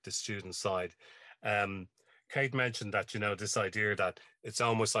student side. Kate mentioned that, you know, this idea that it's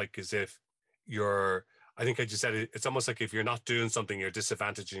almost like as if you're, I think I just said it's almost like if you're not doing something, you're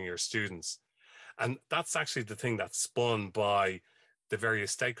disadvantaging your students, and that's actually the thing that's spun by the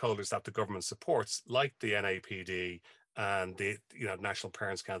various stakeholders that the government supports, like the NAPD and the National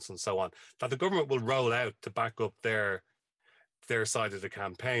Parents Council and so on, that the government will roll out to back up their side of the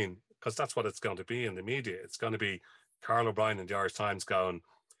campaign, because that's what it's going to be in the media. It's going to be Carl O'Brien in the Irish Times going,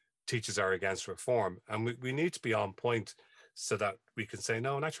 teachers are against reform. And we need to be on point so that we can say,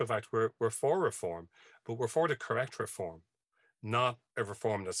 no, in actual fact, we're for reform, but we're for the correct reform, not a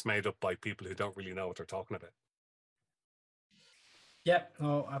reform that's made up by people who don't really know what they're talking about. Yeah,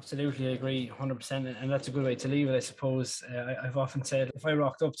 no, absolutely, I agree 100%, and that's a good way to leave it, I suppose. I've often said, if I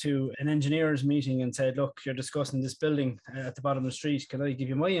rocked up to an engineers meeting and said, look, you're discussing this building at the bottom of the street, can I give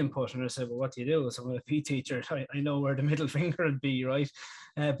you my input? And I said, well, what do you do? So I'm a PE teacher, I know where the middle finger would be, right?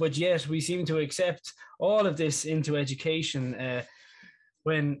 But yet we seem to accept all of this into education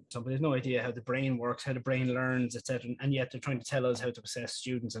when somebody has no idea how the brain works, how the brain learns, etc., and yet they're trying to tell us how to assess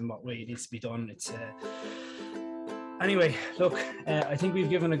students and what way it needs to be done. It's anyway, look, I think we've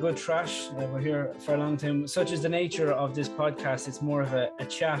given a good trash. We're here for a long time. Such is the nature of this podcast. It's more of a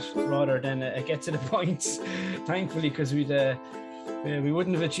chat rather than a get to the point, thankfully, because we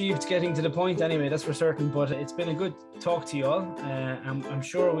wouldn't have achieved getting to the point anyway, that's for certain. But it's been a good talk to you all. I'm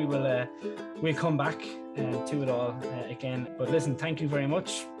sure we'll come back to it all again. But listen, thank you very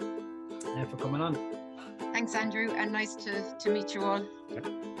much for coming on. Thanks, Andrew, and nice to meet you all. Yeah.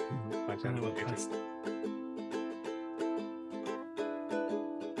 Thanks, Andrew.